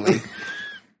 shockingly.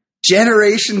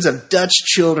 Generations of Dutch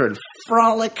children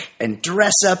frolic and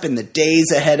dress up in the days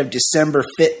ahead of December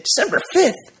 5th. December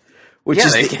 5th! Which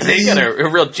is they got a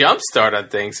real jump start on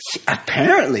things.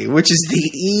 Apparently, which is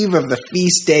the eve of the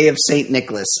feast day of St.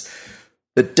 Nicholas.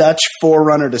 The Dutch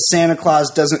forerunner to Santa Claus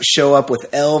doesn't show up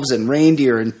with elves and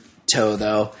reindeer in tow,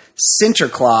 though.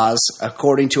 Sinterklaas,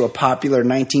 according to a popular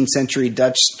 19th century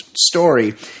Dutch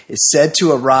story, is said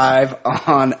to arrive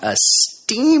on a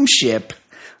steamship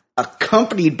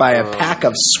accompanied by a pack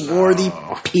of swarthy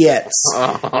Piets,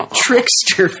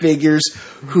 trickster figures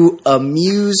who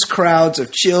amuse crowds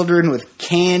of children with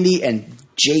candy and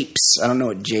japes. I don't know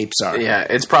what japes are. Yeah,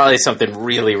 it's probably something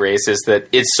really racist that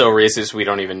it's so racist we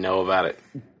don't even know about it.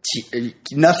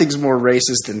 Nothing's more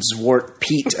racist than Zwarte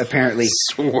Piet, apparently.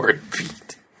 Zwarte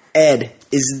Piet. Ed,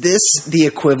 is this the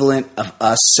equivalent of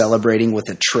us celebrating with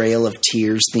a Trail of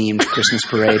Tears themed Christmas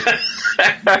parade?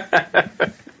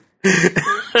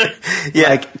 Yeah,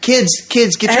 like kids,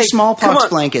 get your smallpox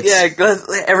blankets. Yeah,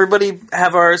 everybody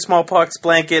have our smallpox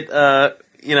blanket.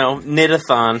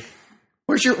 Knit-a-thon.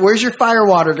 Where's your fire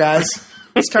water, guys?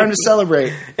 It's time to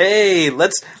celebrate. Hey,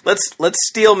 let's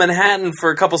steal Manhattan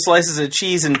for a couple slices of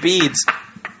cheese and beads.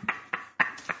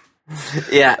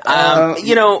 Yeah,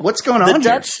 what's going on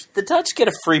here? The Dutch get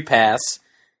a free pass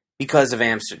because of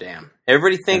Amsterdam.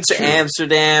 Everybody thinks of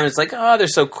Amsterdam. It's like, oh, they're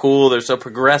so cool. They're so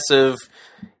progressive.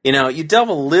 You delve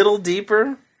a little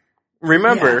deeper.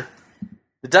 Remember,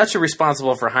 the Dutch are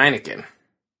responsible for Heineken,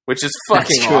 which is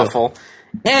fucking awful.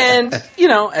 And,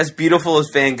 as beautiful as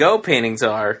Van Gogh paintings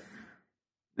are,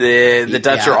 the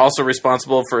Dutch are also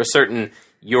responsible for a certain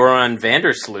Joran van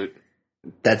der Sloot.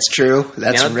 That's true.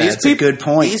 That's a good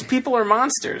point. These people are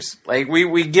monsters. Like,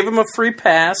 we give them a free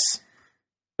pass,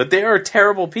 but they are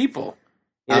terrible people.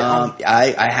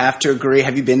 I have to agree.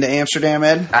 Have you been to Amsterdam,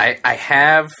 Ed? I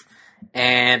have,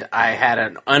 and I had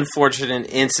an unfortunate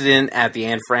incident at the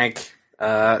Anne Frank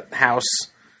house.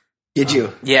 Did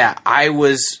you? Yeah, I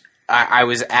was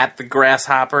at the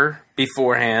Grasshopper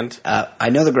beforehand. I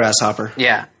know the Grasshopper.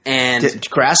 Yeah, and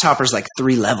Grasshopper's like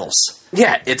 3 levels.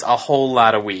 Yeah, it's a whole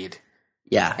lot of weed.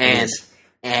 Yeah,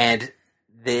 and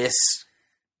this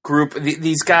group,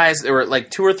 these guys, there were like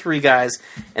 2 or 3 guys,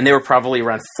 and they were probably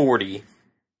around 40,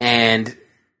 and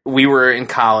we were in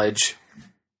college.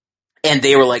 And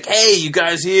they were like, "Hey, you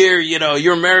guys here? You know,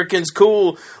 you're Americans,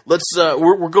 cool. Let's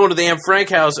we're going to the Anne Frank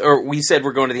house." Or we said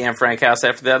we're going to the Anne Frank house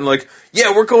after that. I'm like,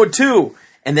 "Yeah, we're going too."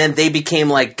 And then they became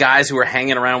like guys who were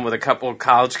hanging around with a couple of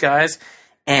college guys.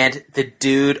 And the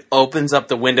dude opens up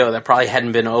the window that probably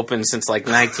hadn't been opened since like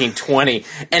 1920,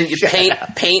 and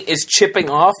paint is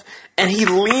chipping off. And he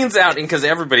leans out, and because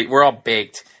we're all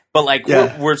baked, but like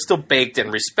we're still baked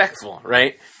and respectful,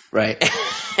 right? Right.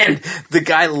 And the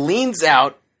guy leans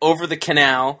out over the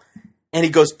canal, and he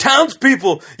goes,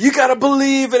 "Townspeople, you gotta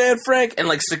believe in Anne Frank." And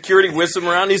like security whisks him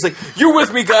around. And he's like, "You're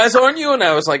with me, guys, aren't you?" And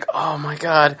I was like, "Oh my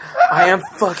god, I am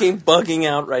fucking bugging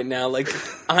out right now. Like,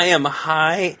 I am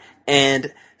high,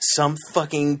 and some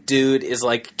fucking dude is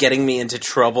like getting me into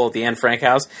trouble at the Anne Frank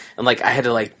house, and like I had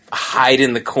to like hide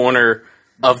in the corner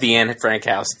of the Anne Frank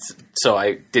house so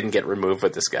I didn't get removed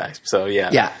with this guy." So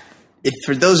yeah.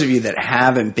 For those of you that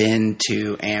haven't been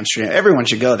to Amsterdam, everyone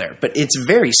should go there. But it's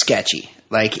very sketchy.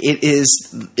 Like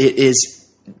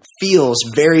feels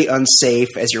very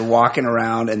unsafe as you're walking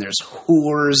around, and there's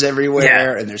whores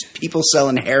everywhere, and there's people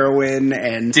selling heroin.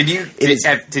 And did you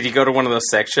go to one of those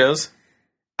sex shows?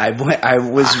 I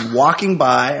was walking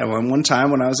by. One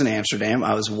time when I was in Amsterdam,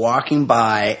 I was walking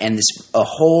by, and a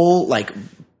whole like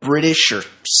British or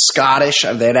Scottish,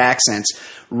 they had accents,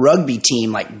 rugby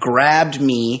team like grabbed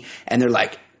me, and they're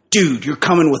like, "Dude, you're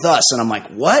coming with us." And I'm like,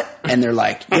 "What?" And they're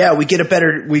like, "Yeah, we get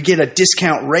a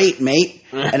discount rate, mate."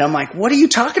 And I'm like, "What are you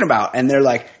talking about?" And they're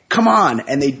like, "Come on."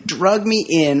 And they drug me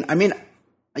in. I mean,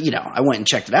 you know, I went and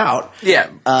checked it out.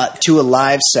 Yeah. To a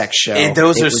live sex show. And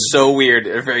those are so weird.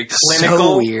 They're very clinical.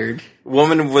 So weird.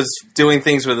 Woman was doing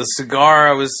things with a cigar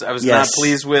I was not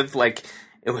pleased with. Like,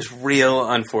 it was real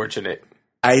unfortunate.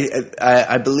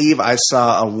 I believe I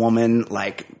saw a woman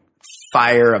like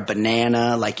fire a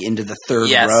banana like into the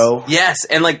third row. Yes,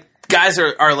 and like guys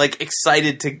are like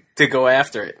excited to go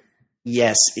after it.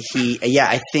 Yes,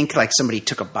 I think like somebody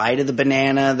took a bite of the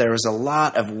banana. There was a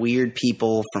lot of weird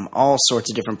people from all sorts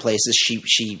of different places.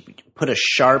 She put a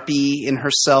Sharpie in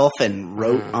herself and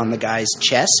wrote on the guy's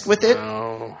chest with it.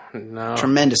 Oh, no.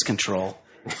 Tremendous control.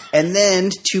 And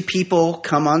then 2 people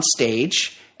come on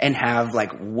stage and have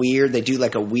like they do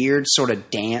like a weird sort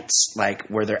of dance, like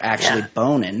where they're actually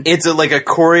boning. It's like a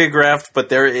choreographed, but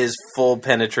there is full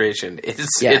penetration.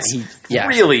 It's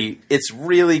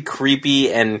really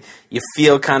creepy, and you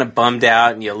feel kind of bummed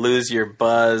out, and you lose your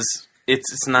buzz.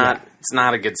 It's not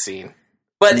a good scene.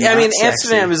 But I mean, sexy.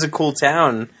 Amsterdam is a cool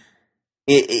town.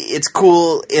 It's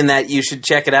cool in that you should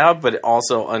check it out, but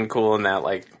also uncool in that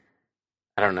like,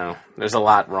 I don't know. There's a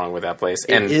lot wrong with that place.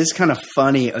 It is kind of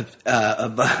funny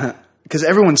because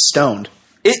everyone's stoned.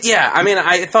 I mean,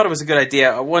 I thought it was a good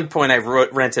idea. At one point, I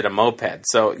rented a moped.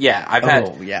 So, yeah,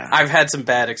 I've had some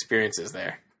bad experiences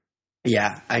there.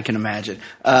 Yeah, I can imagine.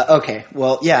 Okay,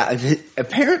 well, yeah,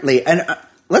 apparently, and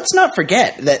let's not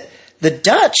forget that the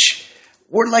Dutch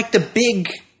were like the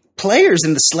big players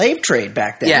in the slave trade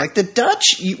back then. Yeah. Like the Dutch,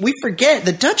 we forget,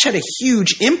 the Dutch had a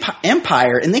huge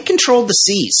empire, and they controlled the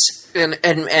seas.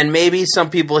 And maybe some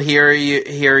people hear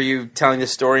you telling the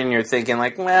story and you're thinking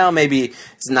like, well, maybe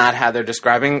it's not how they're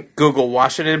describing. Google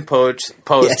Washington Post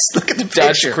yes, look at the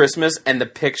Dutch picture. Christmas, and the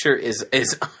picture is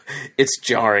it's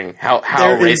jarring. How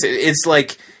racist. It's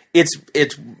like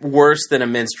it's worse than a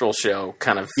minstrel show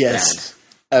kind of. Yes,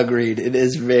 bad. Agreed. It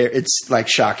is it's like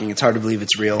shocking. It's hard to believe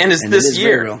it's real. And it's this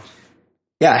year. Real.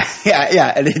 Yeah,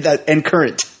 and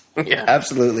current. Yeah,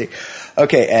 absolutely.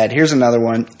 Okay, Ed, here's another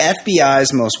one.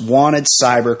 FBI's most wanted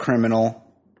cyber criminal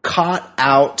caught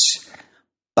out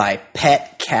by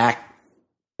pet cat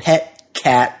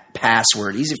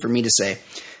password. Easy for me to say.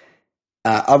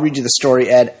 I'll read you the story,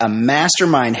 Ed. A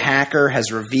mastermind hacker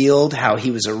has revealed how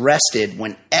he was arrested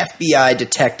when FBI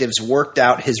detectives worked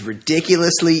out his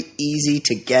ridiculously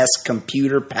easy-to-guess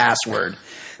computer password.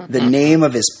 The name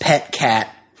of his pet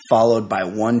cat followed by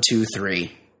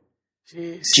 123.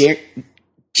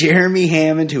 Jeremy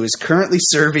Hammond, who is currently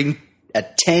serving a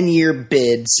 10-year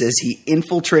bid, says he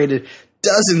infiltrated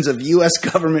dozens of U.S.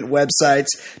 government websites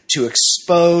to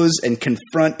expose and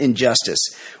confront injustice.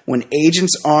 When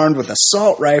agents armed with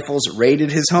assault rifles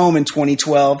raided his home in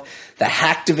 2012, the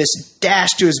hacktivist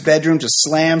dashed to his bedroom to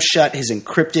slam shut his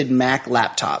encrypted Mac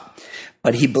laptop.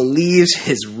 but he believes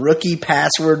his rookie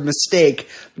password mistake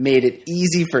made it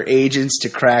easy for agents to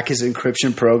crack his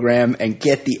encryption program and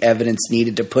get the evidence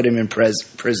needed to put him in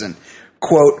prison.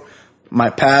 Quote, "My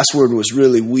password was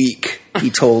really weak," he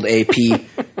told AP.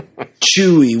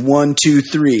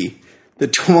 Chewy123. The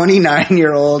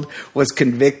 29-year-old was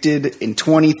convicted in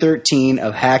 2013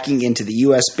 of hacking into the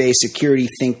U.S.-based security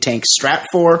think tank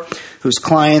Stratfor, whose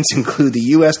clients include the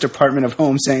U.S. Department of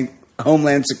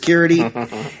Homeland Security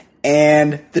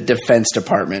and the Defense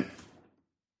Department.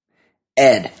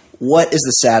 Ed, what is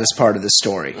the saddest part of the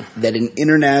story? That an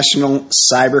international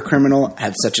cyber criminal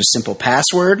had such a simple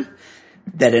password?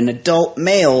 That an adult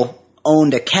male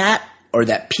owned a cat? Or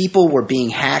that people were being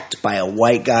hacked by a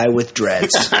white guy with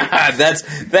dreads?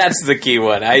 That's the key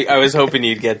one. I was hoping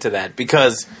you'd get to that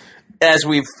because, as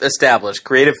we've established,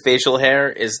 creative facial hair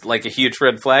is like a huge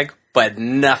red flag, but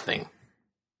nothing,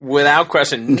 without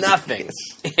question, nothing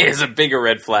is a bigger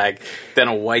red flag than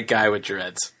a white guy with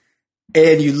dreads.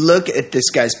 And you look at this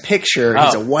guy's picture,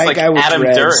 he's a white guy with Adam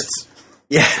dreads. Duritz.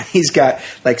 Yeah, he's got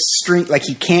like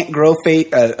he can't grow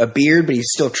a beard, but he's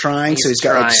still trying. So he's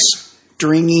got like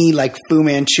stringy, like Fu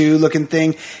Manchu looking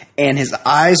thing, and his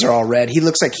eyes are all red. He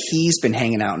looks like he's been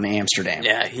hanging out in Amsterdam.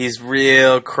 Yeah, he's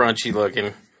real crunchy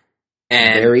looking.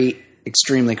 And very,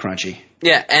 extremely crunchy.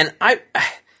 Yeah, and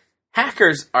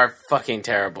hackers are fucking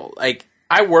terrible. Like,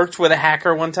 I worked with a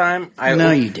hacker one time.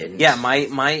 No, you didn't. Yeah,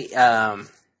 I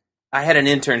had an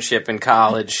internship in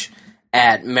college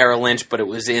at Merrill Lynch, but it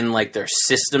was in, like, their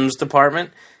systems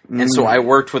department. And so I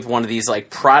worked with one of these, like,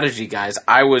 prodigy guys.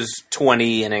 I was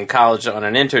 20 and in college on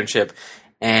an internship,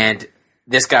 and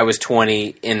this guy was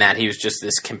 20 in that he was just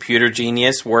this computer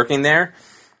genius working there.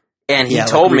 And he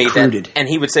told me that, and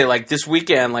he would say, like, this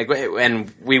weekend, like,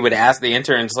 and we would ask the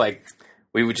interns, like,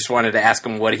 we would just wanted to ask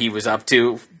him what he was up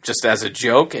to just as a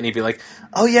joke. And he'd be like,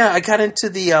 "Oh, yeah, I got into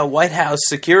the White House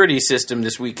security system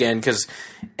this weekend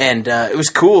and it was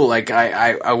cool. Like,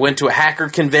 I went to a hacker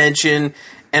convention."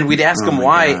 And we'd ask him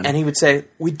why, and he would say,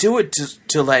 "We do it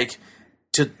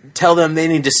to tell them they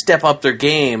need to step up their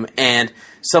game, and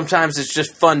sometimes it's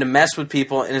just fun to mess with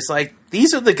people." And it's like,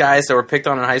 these are the guys that were picked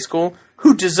on in high school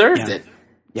who deserved it.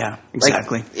 Yeah,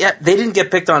 exactly. Like, they didn't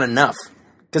get picked on enough.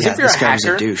 Because if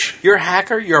you're a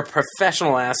hacker, you're a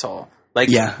professional asshole. Like,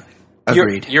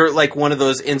 agreed. You're like one of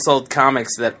those insult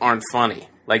comics that aren't funny.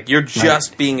 Like, you're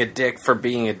just being a dick for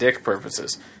being a dick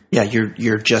purposes. Yeah,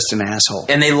 you're just an asshole.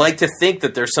 And they like to think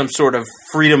that there's some sort of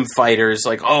freedom fighters,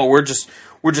 like, oh, we're just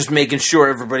making sure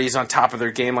everybody's on top of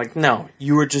their game. Like, no,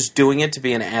 you were just doing it to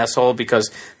be an asshole because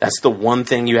that's the one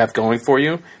thing you have going for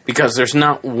you. Because there's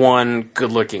not one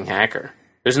good-looking hacker.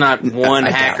 There's not one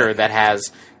hacker that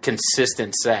has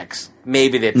consistent sex.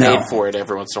 Maybe they paid for it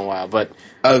every once in a while, but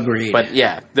agreed. But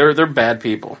yeah, they're bad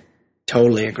people.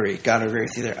 Totally agree. Gotta agree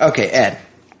with you there. Okay, Ed,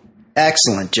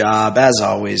 excellent job as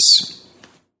always.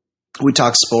 We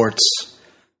talk sports.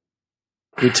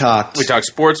 We talk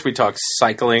sports. We talk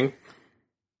cycling.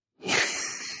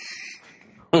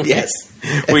 Yes,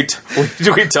 we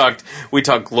talked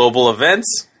global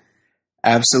events.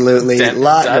 Absolutely, a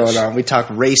lot going on. We talked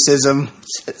racism,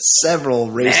 several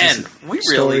racist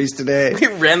stories today. We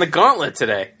ran the gauntlet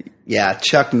today. Yeah,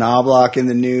 Chuck Knobloch in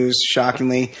the news,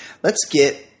 shockingly. Let's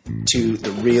get to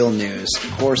the real news.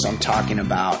 Of course, I'm talking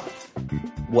about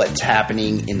what's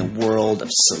happening in the world of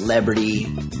celebrity,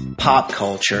 pop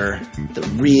culture,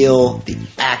 the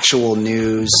actual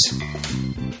news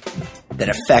that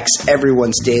affects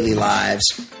everyone's daily lives.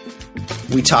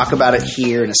 We talk about it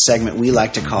here in a segment we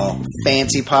like to call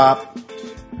Fancy Pop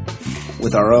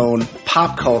with our own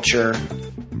pop culture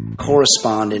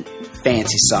correspondent,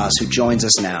 Fancy Sauce, who joins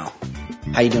us now.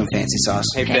 How you doing, Fancy Sauce?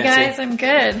 Hey guys, I'm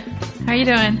good. How are you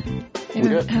doing?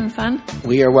 Having fun?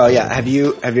 We are well, yeah. Have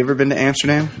you ever been to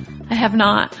Amsterdam? I have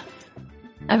not.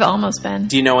 I've almost been.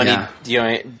 Do you know any? Do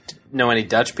you know any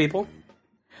Dutch people?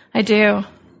 I do. Yeah.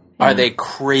 Are they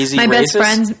crazy my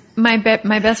racist? My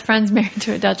best friend's married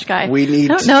to a Dutch guy. I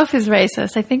don't know if he's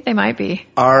racist. I think they might be.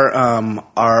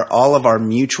 All of our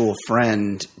mutual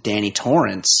friend Danny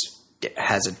Torrance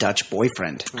has a Dutch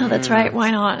boyfriend. Oh, that's right.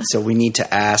 Why not? So we need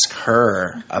to ask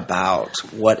her about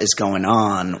what is going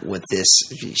on with this.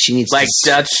 She needs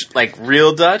Dutch, like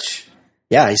real Dutch.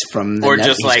 Yeah, he's from or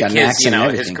just like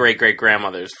his great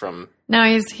grandmother's from. No,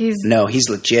 he's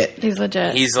legit. He's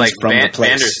legit. He's like from the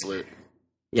place. Vandersloot.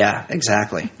 Yeah,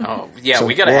 exactly. Oh, yeah. So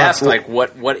we got to ask, like,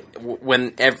 what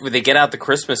when they get out the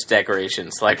Christmas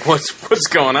decorations, like, what's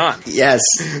going on? Yes,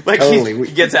 like totally.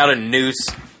 He gets out a noose.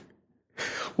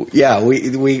 Yeah,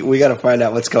 we got to find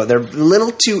out what's going. They're a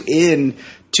little too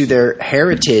into their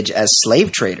heritage as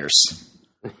slave traders.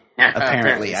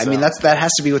 Apparently, I mean that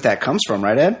has to be what that comes from,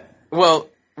 right, Ed? Well,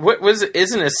 what was it?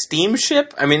 Isn't a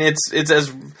steamship? I mean, it's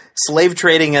as slave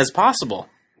trading as possible.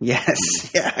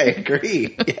 Yes, yeah, I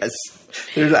agree. Yes,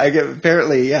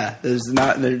 apparently, yeah.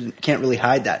 There can't really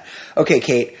hide that. Okay,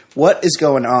 Kate, what is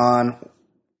going on?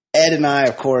 Ed and I,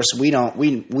 of course, we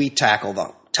tackle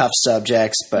the tough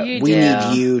subjects, but we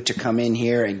need you to come in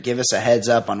here and give us a heads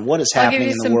up on what is happening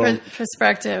in the world. I'll give you some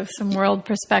perspective, some world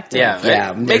perspective.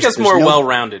 Yeah. Make us more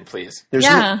well-rounded, please.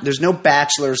 There's no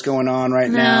bachelors going on right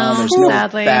now. There's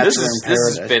sadly. no This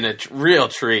has been a real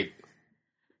treat.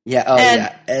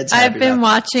 Yeah. Ed's I've been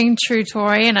watching True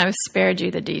Tory, and I've spared you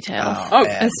the details.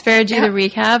 I've spared you the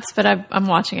recaps, but I'm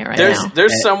watching it now.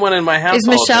 There's someone in my house. Is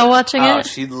Michelle watching it? Oh,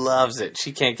 she loves it.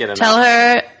 She can't get enough. Tell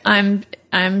her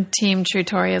I'm Team True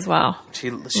Tory as well.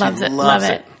 She loves it. Loves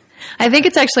it. I think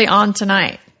it's actually on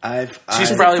tonight.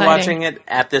 She's probably watching it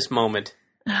at this moment.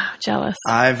 Oh, jealous.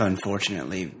 I've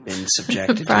unfortunately been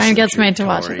subjected. Brian gets made to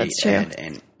watch it. That's true.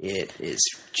 And it is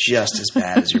just as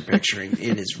bad as you're picturing.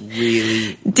 It is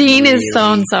really Dean is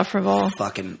so insufferable.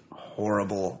 Fucking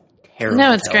horrible, terrible.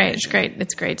 No, it's television. great.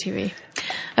 It's great TV.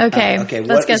 Okay,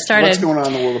 let's get started. What's going on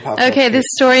in the world of pop culture? Okay, this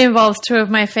story involves two of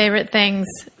my favorite things: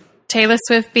 Taylor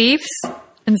Swift beefs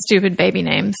and stupid baby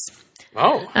names.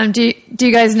 Oh, do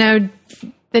you guys know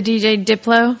the DJ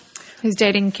Diplo, who's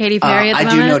dating Katy Perry at the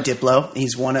moment? I do know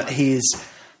Diplo.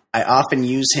 I often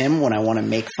use him when I want to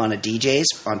make fun of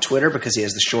DJs on Twitter because he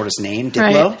has the shortest name,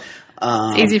 Diplo.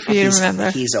 Right. It's easy for you to remember.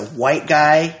 He's a white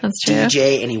guy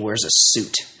DJ, and he wears a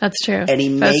suit. That's true. And he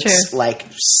makes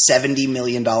like $70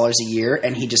 million a year,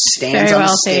 and he just stands on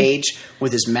stage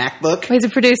with his MacBook. Well, he's a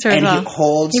producer as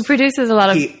well. He produces a lot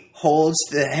of... He holds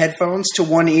the headphones to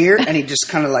one ear, and he just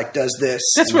kind of like does this.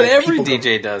 That's what every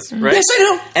DJ does, right? Yes, I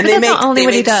know. And that's not only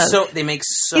what he does. They make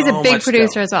so He's a big much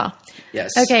producer dough. as well.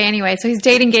 Yes. Okay, anyway, so he's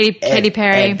dating Katy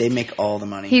Perry. They make all the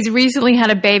money. He's recently had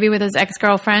a baby with his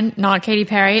ex-girlfriend, not Katy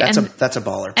Perry. That's a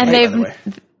baller. And by the way.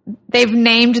 they've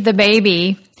named the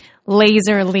baby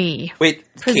Laser Lee. Wait,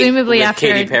 presumably after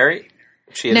Katy Perry?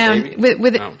 She has a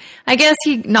baby? I guess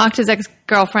he knocked his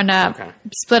ex-girlfriend up,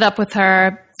 split up with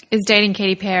her, is dating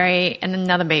Katy Perry, and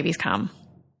another baby's come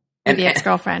with the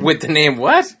ex-girlfriend. With the name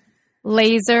what?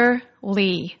 Laser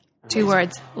Lee. 2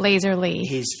 words. Laser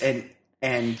Lee.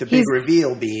 And the big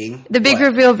reveal being... The big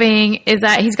reveal being is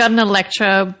that he's got an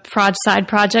electro side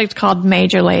project called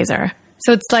Major Lazer.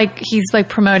 So it's like he's like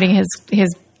promoting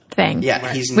his thing.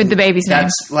 Yeah, he's with the baby's name.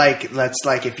 That's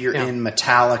like if you're in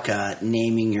Metallica,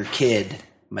 naming your kid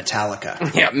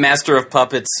Metallica. Yeah, Master of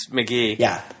Puppets McGee.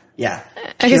 Yeah.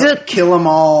 Kill 'em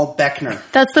all Beckner.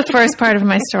 That's the first part of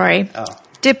my story. Oh.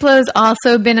 Diplo's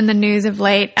also been in the news of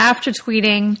late after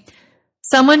tweeting...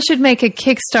 Someone should make a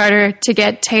Kickstarter to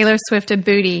get Taylor Swift a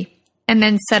booty and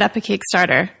then set up a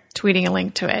Kickstarter, tweeting a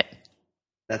link to it.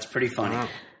 That's pretty funny. Wow.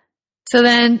 So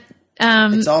then...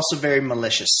 it's also very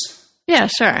malicious. Yeah,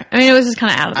 sure. I mean, it was just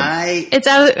kind of out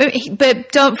of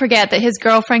but don't forget that his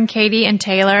girlfriend Katie and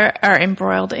Taylor are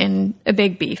embroiled in a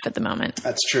big beef at the moment.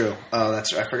 That's true. Oh,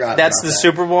 I forgot. That's the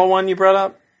Super Bowl one you brought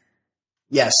up?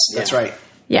 Yes, that's right.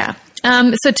 Yeah.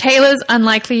 So Taylor's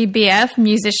unlikely BF,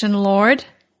 musician Lorde...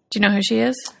 Do you know who she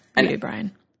is? You do,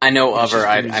 Brian. I know of her.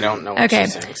 I don't know what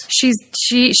she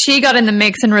sings. She got in the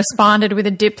mix and responded with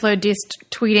a Diplo diss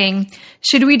tweeting,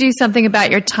 "Should we do something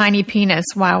about your tiny penis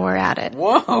while we're at it?"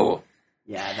 Whoa.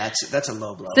 Yeah, that's a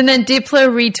low blow. And then Diplo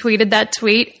retweeted that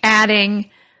tweet,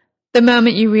 adding, "The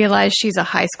moment you realize she's a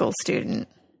high school student."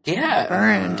 Yeah.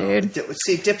 Burn, dude.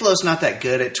 See, Diplo's not that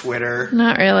good at Twitter.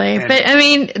 Not really. But, I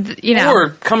mean, you know. Or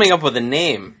coming up with a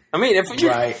name. I mean,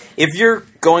 if you're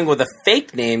going with a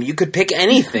fake name, you could pick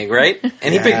anything, right?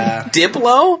 And he picked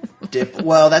Diplo?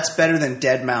 Well, that's better than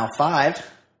Deadmau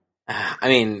 5. I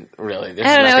mean, really.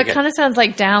 I don't know. It kind of sounds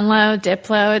like Download,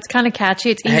 Diplo. It's kind of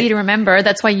catchy. It's easy to remember.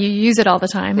 That's why you use it all the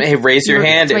time. Hey, raise your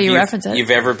hand if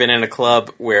you've ever been in a club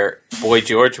where Boy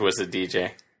George was a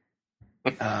DJ.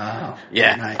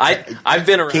 Yeah, I've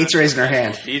been around. Kate's raising her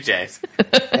hand. DJs.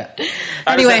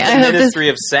 Anyway, I was at the Ministry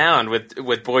of Sound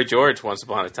with Boy George once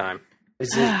upon a time.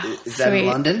 Is that in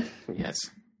London? Yes.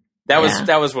 That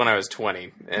was when I was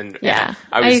 20, and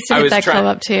I used to hit that club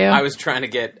up too. I was trying to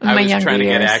get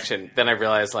action. Then I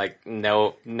realized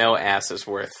no ass is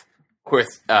worth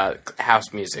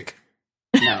house music.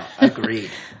 No, agreed.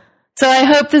 So I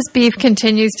hope this beef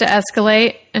continues to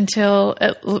escalate until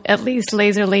at least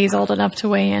Laser Lee's old enough to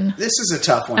weigh in. This is a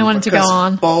tough one. I want it to go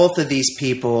on. Both of these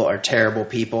people are terrible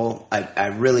people. I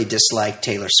really dislike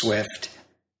Taylor Swift.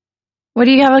 What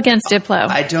do you have against Diplo?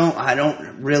 I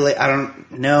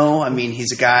don't know. I mean,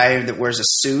 he's a guy that wears a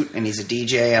suit and he's a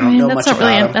DJ. I don't know much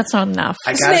about him. That's not enough.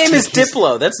 His name is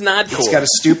Diplo. That's not cool. He's got a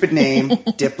stupid name,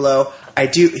 Diplo. I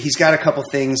do. He's got a couple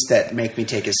things that make me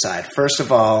take his side. First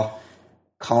of all,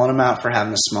 calling him out for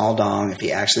having a small dong. If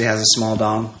he actually has a small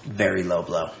dong, very low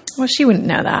blow. Well, she wouldn't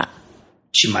know that.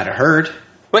 She might have heard.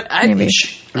 But Maybe.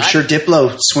 I'm sure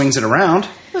Diplo swings it around.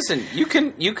 listen, you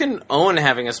can own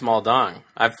having a small dong.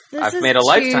 I've is made a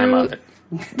lifetime of it.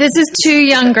 This is two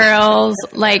young girls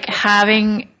like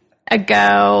having a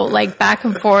go, like back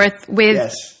and forth with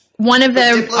Yes. one of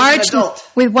their Diplo's an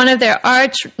adult. with one of their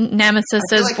arch nemesis'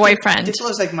 I feel like boyfriend.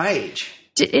 Diplo's like my age.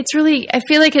 It's really, I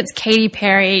feel like it's Katy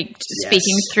Perry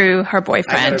speaking through her I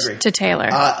boyfriend gotta agree. to Taylor.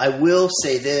 I will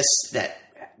say this, that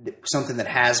something that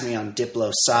has me on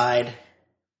Diplo's side.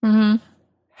 Mm-hmm.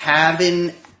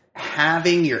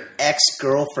 Having your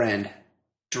ex-girlfriend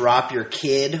drop your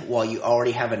kid while you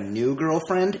already have a new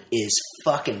girlfriend is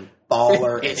fucking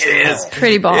baller as hell.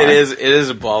 Pretty baller. It is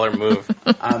a baller move.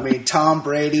 I mean, Tom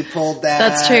Brady pulled that.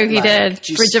 That's true. He like, did.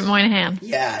 just- Bridget Moynihan.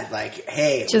 Yeah, like,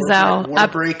 hey, Giselle, we're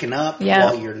up- breaking up Yeah.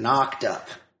 while you're knocked up.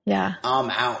 Yeah. I'm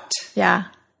out. Yeah.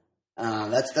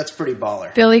 That's pretty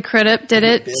baller. Billy Crudup did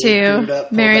it Billy Crudup to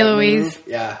pulled Mary that Louise move.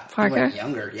 Yeah, he Parker. went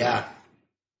younger. Yeah,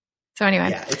 So anyway,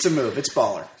 yeah, it's a move. It's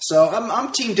baller. So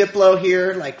I'm Team Diplo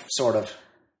here, like sort of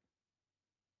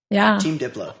yeah. Team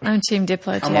Diplo. I'm Team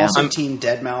Diplo I'm too. also Team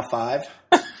Deadmau 5.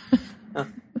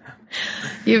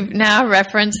 You've now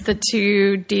referenced the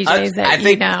two DJs that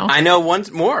you know. I know one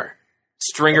more.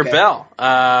 Stringer Okay. Bell.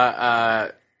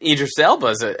 Idris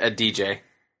Elba's a DJ.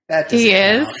 That doesn't He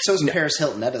count. is? So is Paris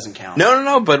Hilton. That doesn't count.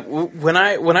 No. But when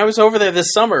I was over there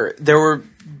this summer, there were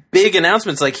big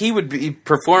announcements. Like he would be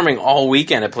performing all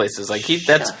weekend at places. Like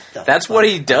that's the what fuck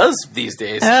he does these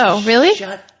days. Oh, really?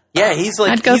 Shut. Yeah, he's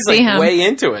like I'd go see him. way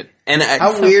into it. And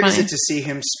How so weird funny. is it to see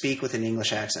him speak with an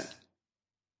English accent?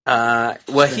 well,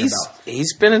 Stringer Bell.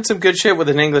 he's been in some good shit with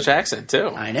an English accent too.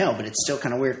 I know, but it's still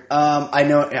kind of weird. I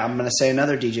know. I'm going to say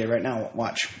another DJ right now.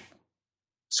 Watch.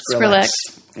 Skrillex.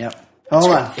 Yep.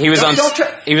 Hold on. He was Don't- on don't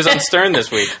try- he was on Stern this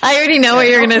week. I already know what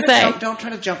you're Don't going to try say. Don't try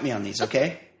to jump me on these,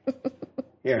 okay?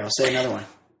 Here, I'll say another one.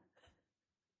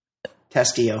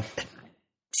 Testio.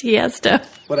 Tiesto.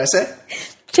 What'd I say?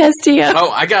 Testio.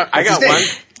 Oh, I got his one. name?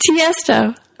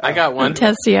 Tiesto. I got one.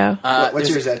 Testio. What's there's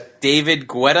yours, Ed? David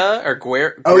Guetta or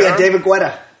Guerrero? Oh yeah, David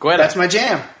Guetta. Guetta. That's my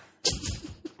jam.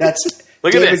 That's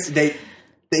Look at David, this.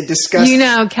 They discussed. You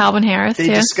know Calvin Harris They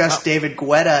too. discussed David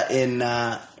Guetta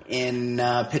in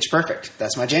Pitch Perfect.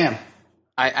 That's my jam.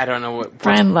 I don't know what.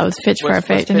 Brian loves Pitch What's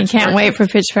Perfect, and he Pitch can't wait for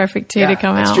Pitch Perfect 2 to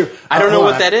come that's out. true. I don't know Hold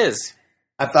what on. that is.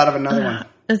 I've thought of another one.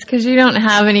 It's because you don't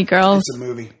have any girls. It's a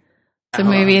movie. It's a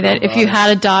movie that if you had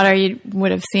a daughter, you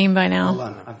would have seen by Hold now.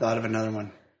 on. I've thought of another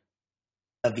one.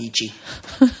 Avicii.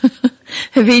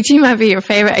 Avicii might be your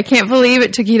favorite. I can't believe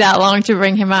it took you that long to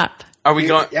bring him up. Are we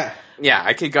going? Yeah. Yeah,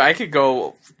 I could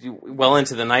go well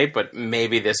into the night, but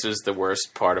maybe this was the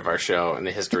worst part of our show in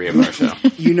the history of our show.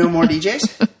 You know more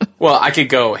DJs? Well, I could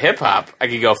go hip hop. I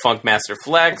could go Funk Master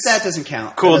Flex. That doesn't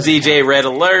count. Cool That doesn't DJ count. Red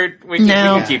Alert. We No,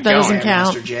 can keep that going. doesn't count.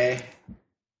 Master J.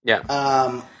 Yeah.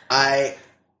 I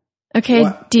Okay,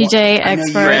 What- DJ what- I know you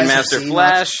expert. guys have Grandmaster seen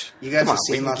Flash. lots- You guys Come have on,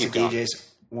 we seen can lots of keep going. DJs.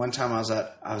 One time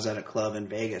I was at a club in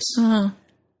Vegas, Uh-huh.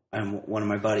 and one of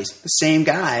my buddies, the same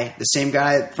guy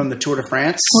from the Tour de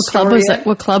France. What club story was it?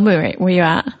 What club were you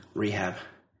at? Rehab.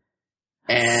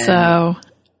 And So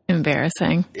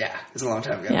embarrassing. yeah, it was a long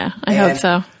time ago. Yeah, I hope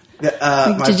so. Did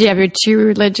Did you have your True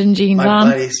Religion jeans My on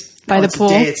buddies by the it's pool?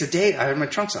 It's a date. I had my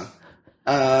trunks on.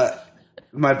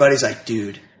 My buddy's like,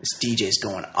 dude, this DJ's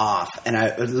going off, and I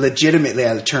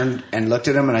turned and looked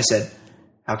at him, and I said,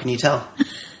 "How can you tell?"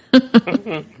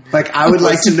 Like, I would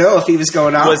like to know if he was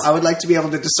going off. I would like to be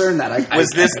able to discern that. Was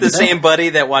this the same buddy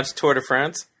that watched Tour de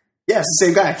France? Yeah, it's the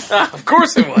same guy. Of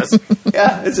course it was.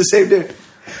 Yeah, it's the same dude.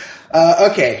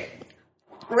 Okay.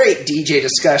 Great DJ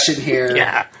discussion here.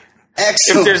 Yeah.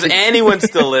 Excellent. If there's anyone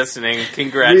still listening,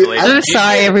 congratulations. I'm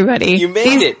sorry, everybody. You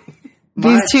made it.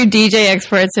 These two DJ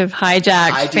experts have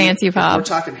hijacked Fancy If we're Pop.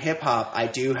 talking hip hop, I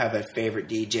do have a favorite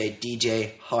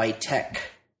DJ High Tech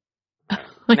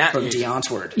Now- from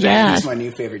Dion's Word. Yeah. He's my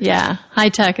new favorite DJ. Yeah, High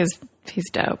Tech he's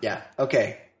dope. Yeah.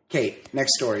 Okay. Kate,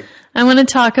 next story. I want to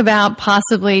talk about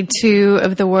possibly two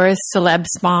of the worst celeb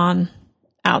spawn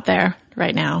out there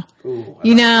right now. Ooh, I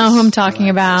You like know this. who I'm I talking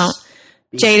like about.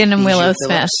 this. Jaden and Bijou Willow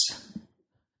Phillips?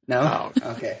 No?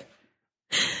 Oh. Okay.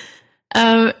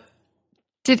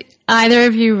 Did either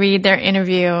of you read their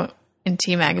interview in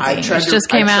T Magazine? It just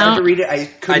came I tried out. to read it. I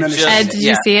couldn't I understand Ed, it. did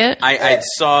you see it? I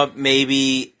saw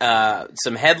maybe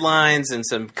some headlines and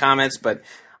some comments, but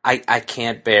I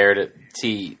can't bear to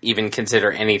even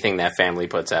consider anything that family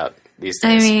puts out these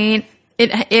days. I mean,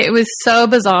 it was so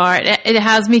bizarre. It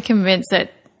has me convinced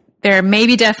that they're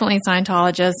maybe definitely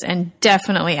Scientologists and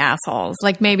definitely assholes,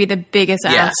 like maybe the biggest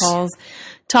assholes,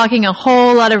 talking a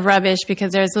whole lot of rubbish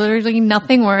because there's literally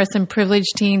nothing worse than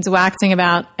privileged teens waxing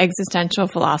about existential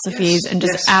philosophies and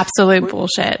just absolute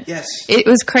bullshit. Yes. It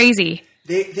was crazy.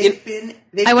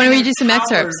 I want to read you some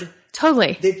excerpts.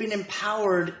 Totally. They've been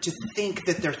empowered to think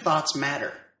that their thoughts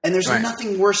matter. And there's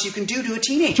nothing worse you can do to a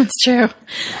teenager. It's true.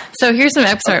 So here's some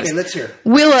excerpts. Okay, let's hear it.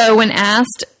 Willow, when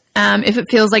asked if it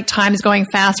feels like time's going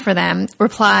fast for them,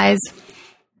 replies,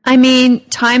 I mean,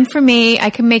 time for me, I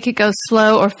can make it go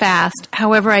slow or fast,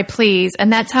 however I please,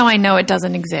 and that's how I know it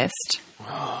doesn't exist.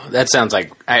 Oh, that sounds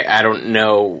like, I don't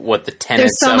know what the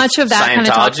tenets so much of that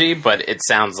Scientology, kind of but it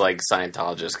sounds like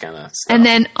Scientologist kind of stuff. And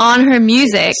then on her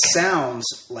music... It sounds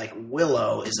like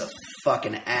Willow is a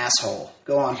fucking asshole.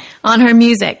 Go on. On her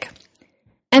music.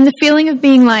 And the feeling of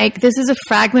being like, this is a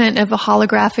fragment of a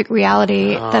holographic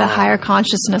reality that a higher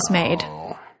consciousness made.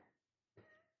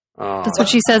 That's what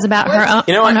she says about her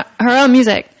own, her own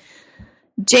music.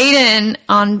 Jaden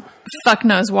on Fuck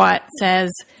Knows What says,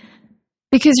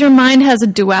 because your mind has a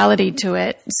duality to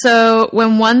it. So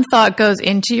when one thought goes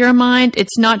into your mind,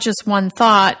 it's not just one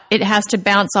thought. It has to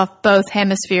bounce off both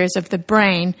hemispheres of the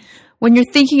brain. When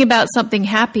you're thinking about something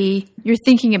happy, you're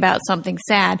thinking about something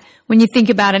sad. When you think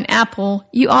about an apple,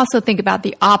 you also think about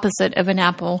the opposite of an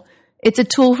apple. It's a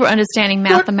tool for understanding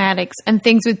mathematics and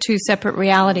things with two separate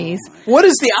realities. What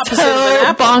is the opposite of an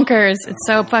apple? Bonkers. It's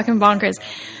so fucking bonkers.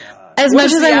 As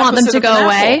much as I want them to go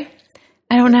away,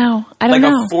 I don't know. I don't know.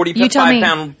 Like a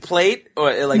 45-pound plate?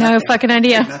 Or like no fucking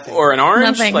idea. Or an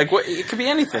orange? Nothing. Like what? It could be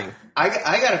anything. I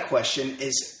got a question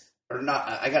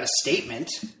I got a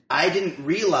statement. I didn't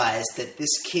realize that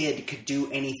this kid could do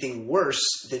anything worse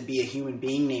than be a human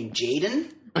being named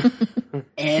Jaden.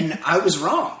 And I was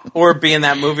wrong. Or be in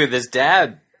that movie with his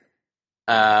dad.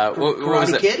 What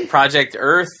was it? Kid? Project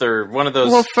Earth or one of those.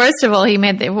 Well, first of all, he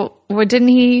made didn't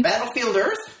he? Battlefield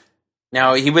Earth?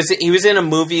 No, he was in a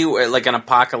movie, like an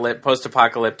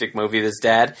post-apocalyptic movie with his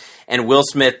dad, and Will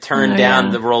Smith turned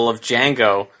down the role of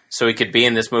Django so he could be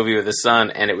in this movie with his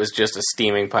son, and it was just a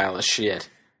steaming pile of shit.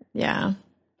 Yeah.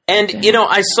 And,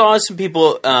 I saw some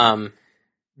people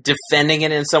defending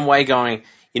it in some way, going,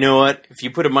 you know what, if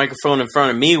you put a microphone in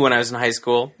front of me when I was in high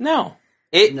school, no.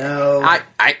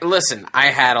 Listen, I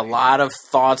had a lot of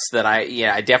thoughts that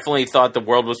I definitely thought the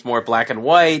world was more black and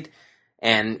white,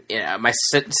 and my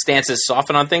stance is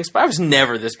softened on things, but I was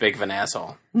never this big of an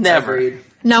asshole. Never. Agreed.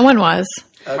 No one was.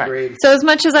 Agreed. So as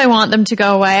much as I want them to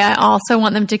go away, I also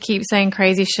want them to keep saying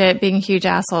crazy shit, being huge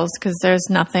assholes, because there's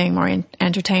nothing more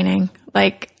entertaining.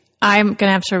 Like, I'm going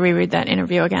to have to reread that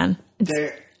interview again.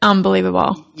 It's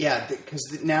unbelievable. Yeah,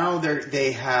 because now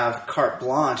they have carte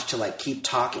blanche to, keep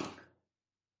talking.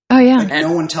 Oh, yeah.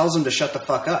 No one tells them to shut the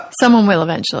fuck up. Someone will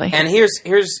eventually. And here's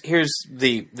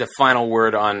the final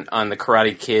word on the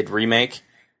Karate Kid remake.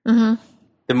 Mm-hmm.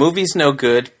 The movie's no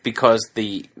good because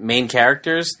the main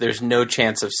characters, there's no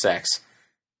chance of sex.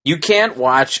 You can't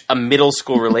watch a middle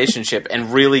school relationship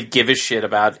and really give a shit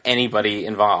about anybody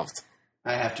involved.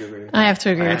 I have to agree with I have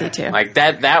to agree with you, too. Like,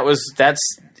 that's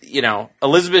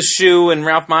Elizabeth Shue and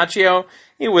Ralph Macchio,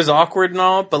 it was awkward and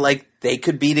all, but, they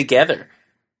could be together.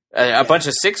 A bunch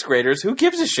of sixth graders, who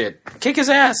gives a shit? Kick his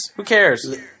ass. Who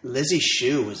cares? Lizzie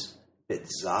Shue was a bit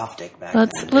Zoftic back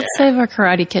then. Let's save our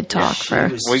Karate Kid talk for...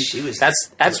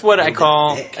 That's what I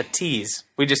call a tease.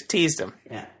 We just teased him.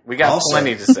 Yeah. We got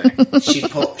plenty to say.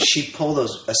 She'd pull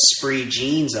those Esprit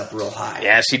jeans up real high.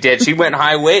 Yeah, she did. She went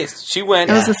high waist. She went...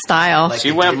 It was a style.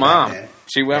 She went mom.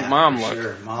 She went mom look.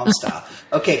 Sure, mom style.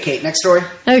 Okay, Kate, next story.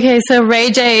 Okay, so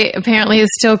Ray J apparently is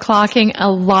still clocking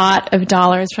a lot of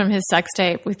dollars from his sex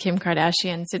tape with Kim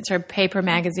Kardashian since her Paper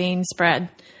magazine spread.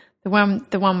 The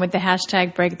one with the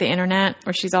hashtag break the internet,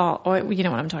 where she's all, you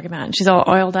know what I'm talking about. She's all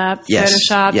oiled up,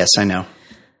 photoshopped. Yes, I know.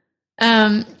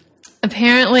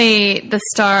 Apparently the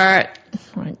star,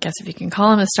 I guess if you can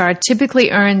call him a star,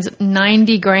 typically earns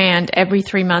 $90,000 every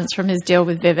 3 months from his deal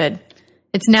with Vivid.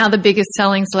 It's now the biggest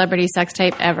selling celebrity sex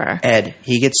tape ever. Ed,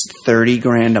 he gets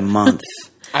 $30,000 a month.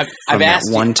 I've asked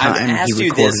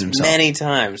you this himself many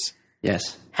times.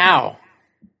 Yes. How?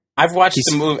 I've watched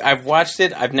the movie. I've watched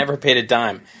it. I've never paid a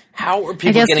dime. How are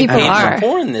people getting paid for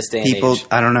porn this day and age?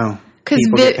 I don't know.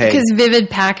 Because Vivid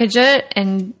package it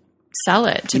and sell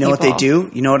it to people. You know what they do?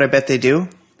 You know what I bet they do?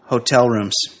 Hotel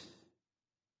rooms.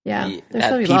 Yeah. There's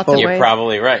probably lots of ways. You're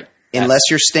probably right. Unless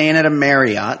you're staying at a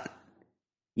Marriott,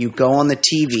 you go on the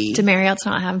TV. Do Marriott's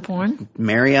not have porn?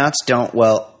 Marriott's don't.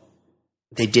 Well,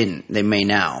 they didn't. They may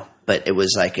now. but it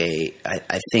was like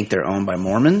I think they're owned by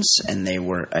Mormons, and they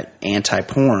were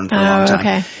anti-porn for a long time.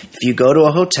 Okay. If you go to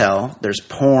a hotel, there's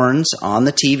porns on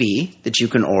the TV that you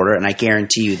can order, and I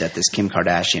guarantee you that this Kim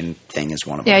Kardashian thing is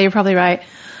one of them. Yeah, you're probably right.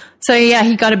 So yeah,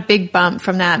 he got a big bump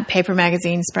from that Paper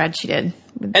Magazine spread she did.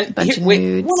 With a bunch of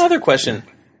nudes. One other question.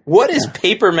 What is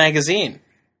Paper Magazine?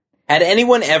 Had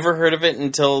anyone ever heard of it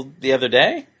until the other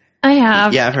day? I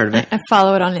have. Yeah, I've heard of it. I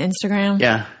follow it on Instagram.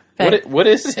 Yeah. What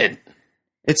is it?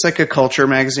 It's like a culture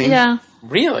magazine. Yeah.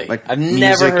 Really? Like I've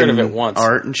never heard of it and once.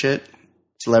 Art and shit.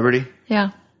 Celebrity.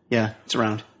 Yeah. Yeah, it's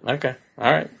around. Okay.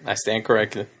 All right. I stand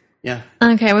corrected. Yeah.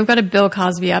 Okay, we've got a Bill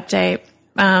Cosby update.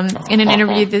 In an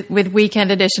interview with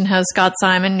Weekend Edition host Scott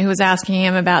Simon, who was asking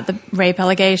him about the rape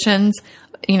allegations,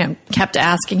 kept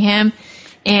asking him,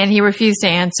 and he refused to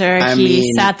answer.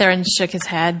 He sat there and shook his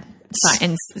head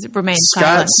and remained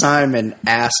silent. Scott Simon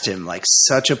asked him like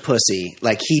such a pussy.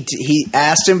 Like he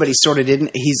asked him, but he sort of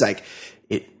didn't. He's like,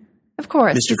 of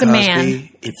course, Mr. he's Cosby, a man.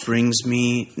 It brings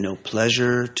me no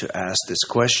pleasure to ask this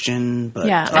question, but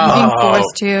I'm being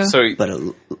forced to. But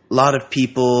a lot of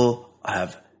people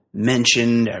have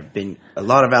mentioned, a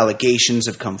lot of allegations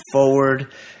have come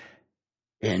forward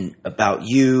and about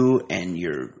you and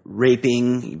your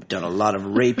raping. You've done a lot of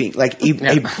raping. Like he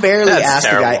barely asked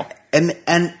terrible. The guy,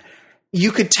 and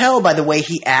you could tell by the way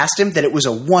he asked him that it was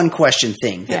a one question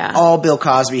thing. That all Bill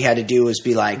Cosby had to do was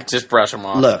be like, just brush him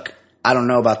off. Look, I don't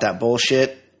know about that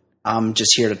bullshit. I'm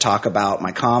just here to talk about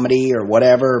my comedy or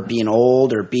whatever, being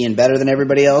old or being better than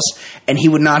everybody else. And he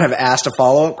would not have asked a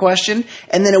follow-up question,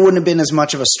 and then it wouldn't have been as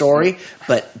much of a story.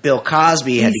 But Bill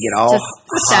Cosby had to get all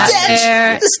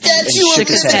hot. The statute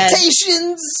of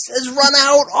limitations has run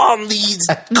out on these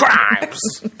crimes.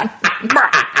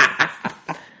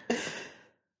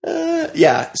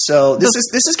 So this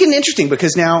is getting interesting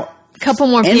because now couple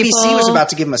more NBC people. was about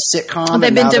to give him a sitcom.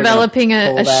 They've been developing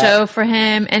a show for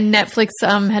him, and Netflix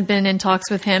had been in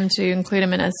talks with him to include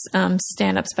him in a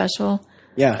stand-up special.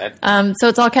 Yeah. So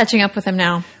it's all catching up with him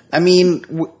now. I mean,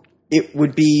 it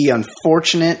would be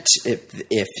unfortunate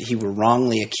if he were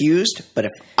wrongly accused, but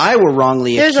if I were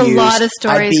wrongly accused, there's a lot of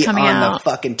stories I'd be coming on out.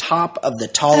 the fucking top of the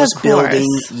tallest building,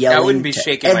 yelling I wouldn't be to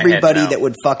shaking everybody my head, that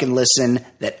would fucking listen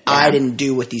that I didn't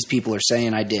do what these people are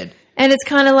saying I did. And it's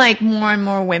kind of like more and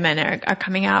more women are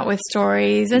coming out with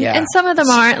stories. And some of them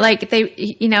aren't like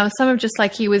some of just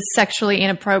like he was sexually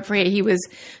inappropriate. He was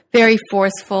very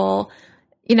forceful.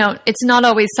 It's not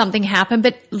always something happened,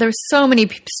 but there's so many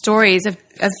stories of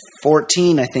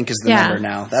 14, I think, is the number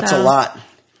now. That's a lot.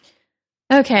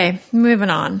 Okay, moving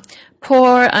on.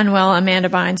 Poor, unwell Amanda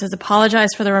Bynes has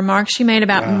apologized for the remarks she made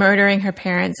about murdering her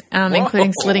parents,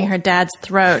 including slitting her dad's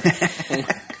throat.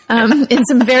 In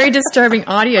some very disturbing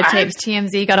audio tapes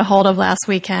TMZ got a hold of last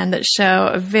weekend that show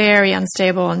a very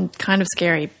unstable and kind of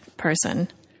scary person.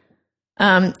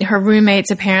 Her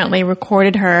roommates apparently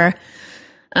recorded her,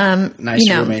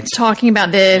 roommates. talking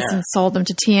about this and sold them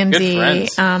to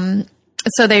TMZ.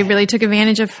 So they really took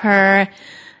advantage of her.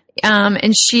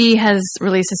 And she has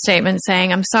released a statement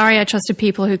saying, "I'm sorry I trusted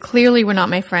people who clearly were not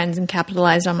my friends and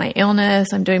capitalized on my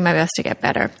illness. I'm doing my best to get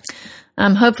better."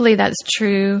 Hopefully that's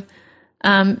true.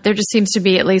 There just seems to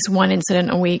be at least one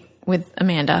incident a week with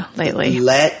Amanda lately.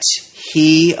 Let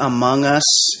he among us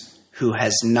who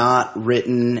has not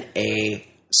written a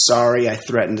 "sorry, I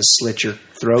threatened to slit your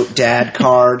throat, Dad"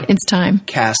 card. It's time.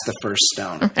 Cast the first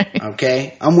stone. Right.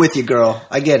 Okay, I'm with you, girl.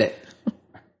 I get it.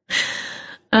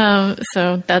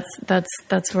 So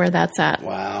that's where that's at.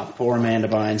 Wow, poor Amanda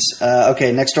Bynes.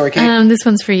 Okay, next story, Kate. This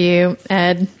one's for you,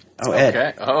 Ed. Oh, Ed.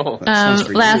 Okay. Oh,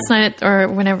 last night or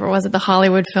whenever it was at the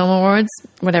Hollywood Film Awards,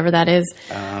 whatever that is,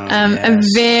 a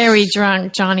very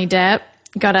drunk Johnny Depp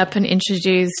got up and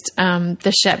introduced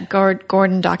the Shep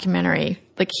Gordon documentary.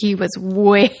 Like he was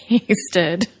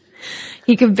wasted.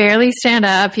 He could barely stand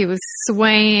up. He was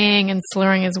swaying and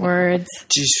slurring his words.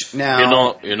 Now,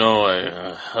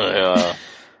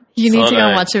 you need to go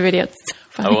and watch the video. It's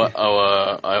so funny.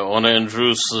 I want to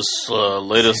introduce this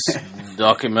latest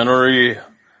documentary.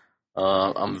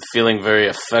 I'm feeling very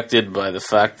affected by the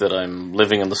fact that I'm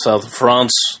living in the south of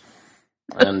France,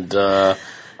 and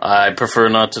I prefer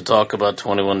not to talk about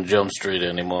 21 Jump Street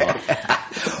anymore.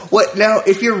 What now?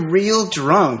 If you're real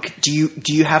drunk, do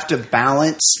you have to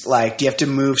balance? Like, do you have to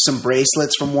move some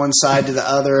bracelets from one side to the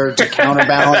other to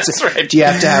counterbalance? That's right. Do you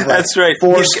have to have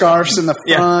four scarves in the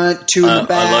front, two in the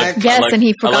back? And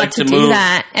he forgot to do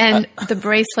that. And the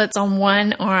bracelets on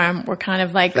one arm were kind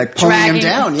of like dragging him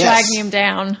down. Dragging him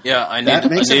down. Yeah, I need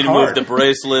to move the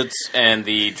bracelets and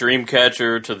the dream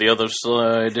catcher to the other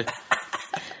side.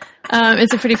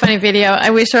 It's a pretty funny video.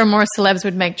 I wish there were more celebs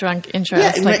would make drunk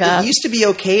intros like that. It used to be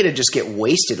okay to just get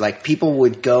wasted. Like, people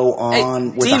would go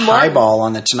on with a highball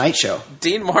on The Tonight Show.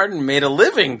 Dean Martin made a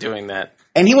living doing that.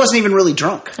 And he wasn't even really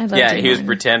drunk. Yeah, he was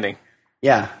pretending.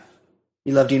 Yeah.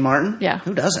 You love Dean Martin? Yeah.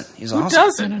 Who doesn't? He's awesome. Who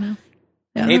doesn't? I don't know.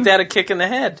 Yeah. Ain't that a kick in the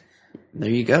head? There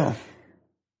you go.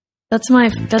 That's my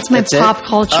pop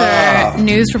culture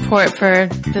news report for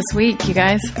this week, you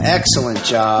guys. Excellent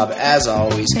job, as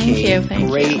always, Kate. Thank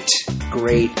you.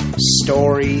 Great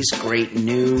stories, great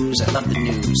news. I love the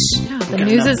news. Yeah,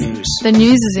 the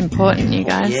news is important, you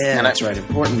guys. Yeah, that's right.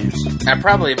 Important news. I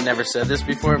probably have never said this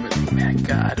before, but man,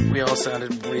 God, we all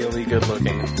sounded really good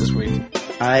looking this week.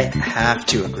 I have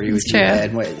to agree with you,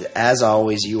 Ed. As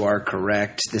always, you are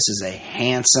correct. This is a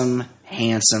handsome,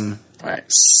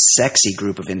 sexy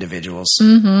group of individuals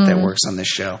that works on this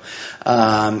show.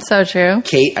 So true.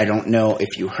 Kate, I don't know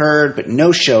if you heard, but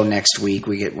no show next week.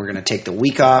 We're going to take the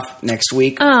week off next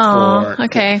week. Oh,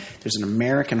 okay. There's an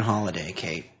American holiday,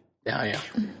 Kate. Oh, yeah.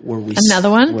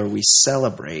 Another one? Where we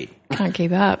celebrate. Can't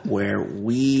keep up. Where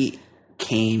we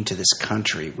came to this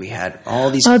country. We had all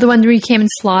these... Oh, the one where you came and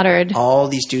slaughtered. All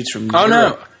these dudes from Europe. Oh,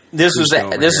 no. This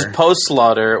is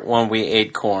post-slaughter when we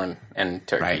ate corn and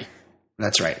turkey. Right.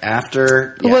 That's right.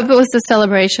 After... Yeah. What was the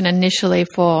celebration initially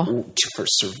for? For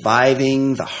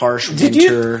surviving the harsh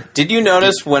winter. Did you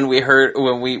notice when we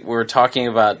were talking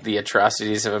about the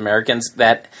atrocities of Americans,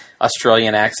 that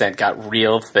Australian accent got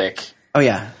real thick? Oh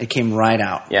yeah, it came right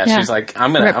out. Yeah, she's like,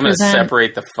 I'm gonna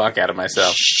separate the fuck out of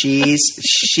myself. See,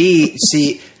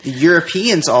 the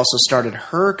Europeans also started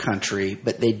her country,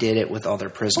 but they did it with all their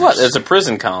prisoners. What? It's a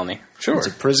prison colony. Sure. It's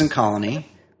a prison colony.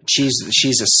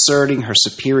 She's asserting her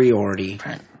superiority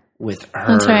with her.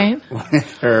 That's right.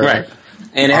 With her right.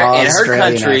 In her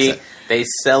country, accent. They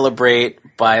celebrate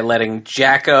by letting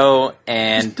Jacko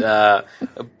and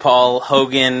Paul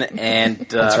Hogan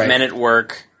and Men at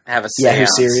Work have a seance. Yahoo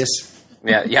Serious.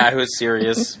 Yeah, Yahoo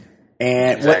Serious.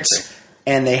 And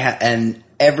and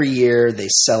every year they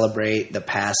celebrate the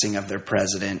passing of their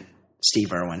president,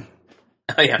 Steve Irwin.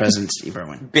 Oh yeah, President Steve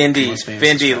Irwin.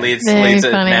 Bindi leads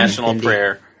a national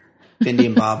prayer. Bindi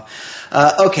and Bob.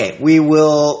 Okay, we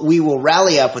will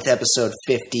rally up with episode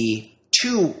 50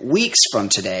 2 weeks from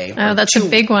today. Oh, that's a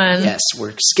big one. Yes,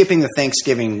 we're skipping the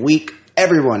Thanksgiving week.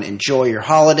 Everyone, enjoy your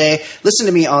holiday. Listen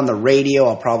to me on the radio.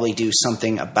 I'll probably do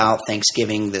something about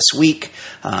Thanksgiving this week.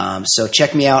 So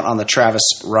check me out on the Travis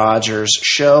Rogers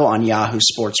Show on Yahoo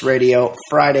Sports Radio,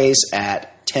 Fridays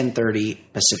at 10:30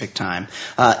 Pacific Time.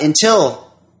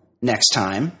 Until next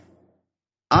time,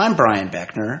 I'm Brian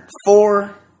Beckner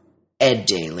for Ed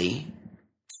Daly,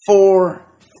 for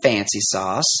Fancy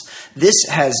Sauce. This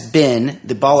has been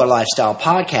the Baller Lifestyle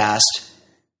Podcast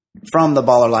from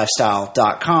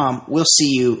theballerlifestyle.com. We'll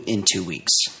see you in 2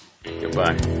 weeks.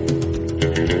 Goodbye.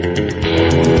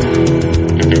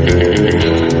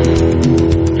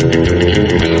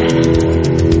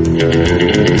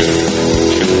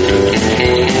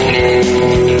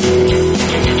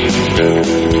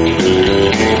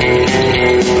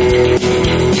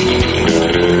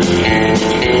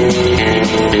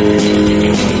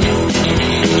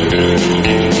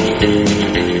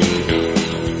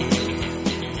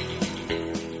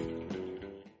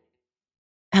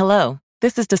 Hello,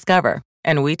 this is Discover,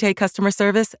 and we take customer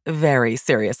service very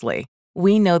seriously.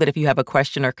 We know that if you have a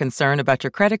question or concern about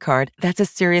your credit card, that's a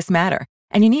serious matter,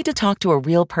 and you need to talk to a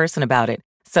real person about it.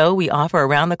 So we offer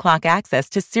around-the-clock access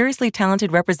to seriously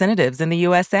talented representatives in the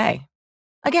USA.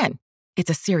 Again,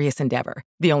 it's a serious endeavor.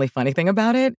 The only funny thing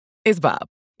about it is Bob.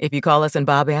 If you call us and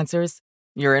Bob answers,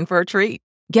 you're in for a treat.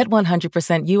 Get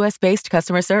 100% US-based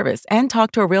customer service and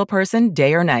talk to a real person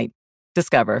day or night.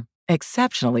 Discover.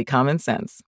 Exceptionally common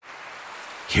sense.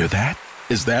 Hear that?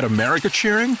 Is that America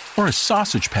cheering or a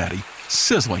sausage patty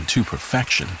sizzling to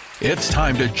perfection? It's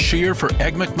time to cheer for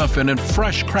Egg McMuffin and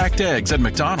fresh cracked eggs at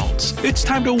McDonald's. It's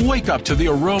time to wake up to the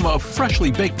aroma of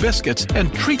freshly baked biscuits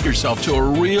and treat yourself to a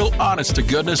real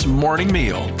honest-to-goodness morning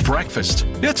meal. Breakfast.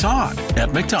 It's on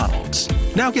at McDonald's.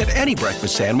 Now get any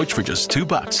breakfast sandwich for just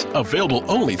 $2. Available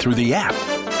only through the app.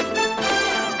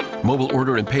 Mobile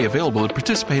order and pay available at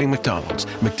participating McDonald's.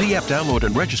 McD app download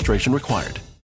and registration required.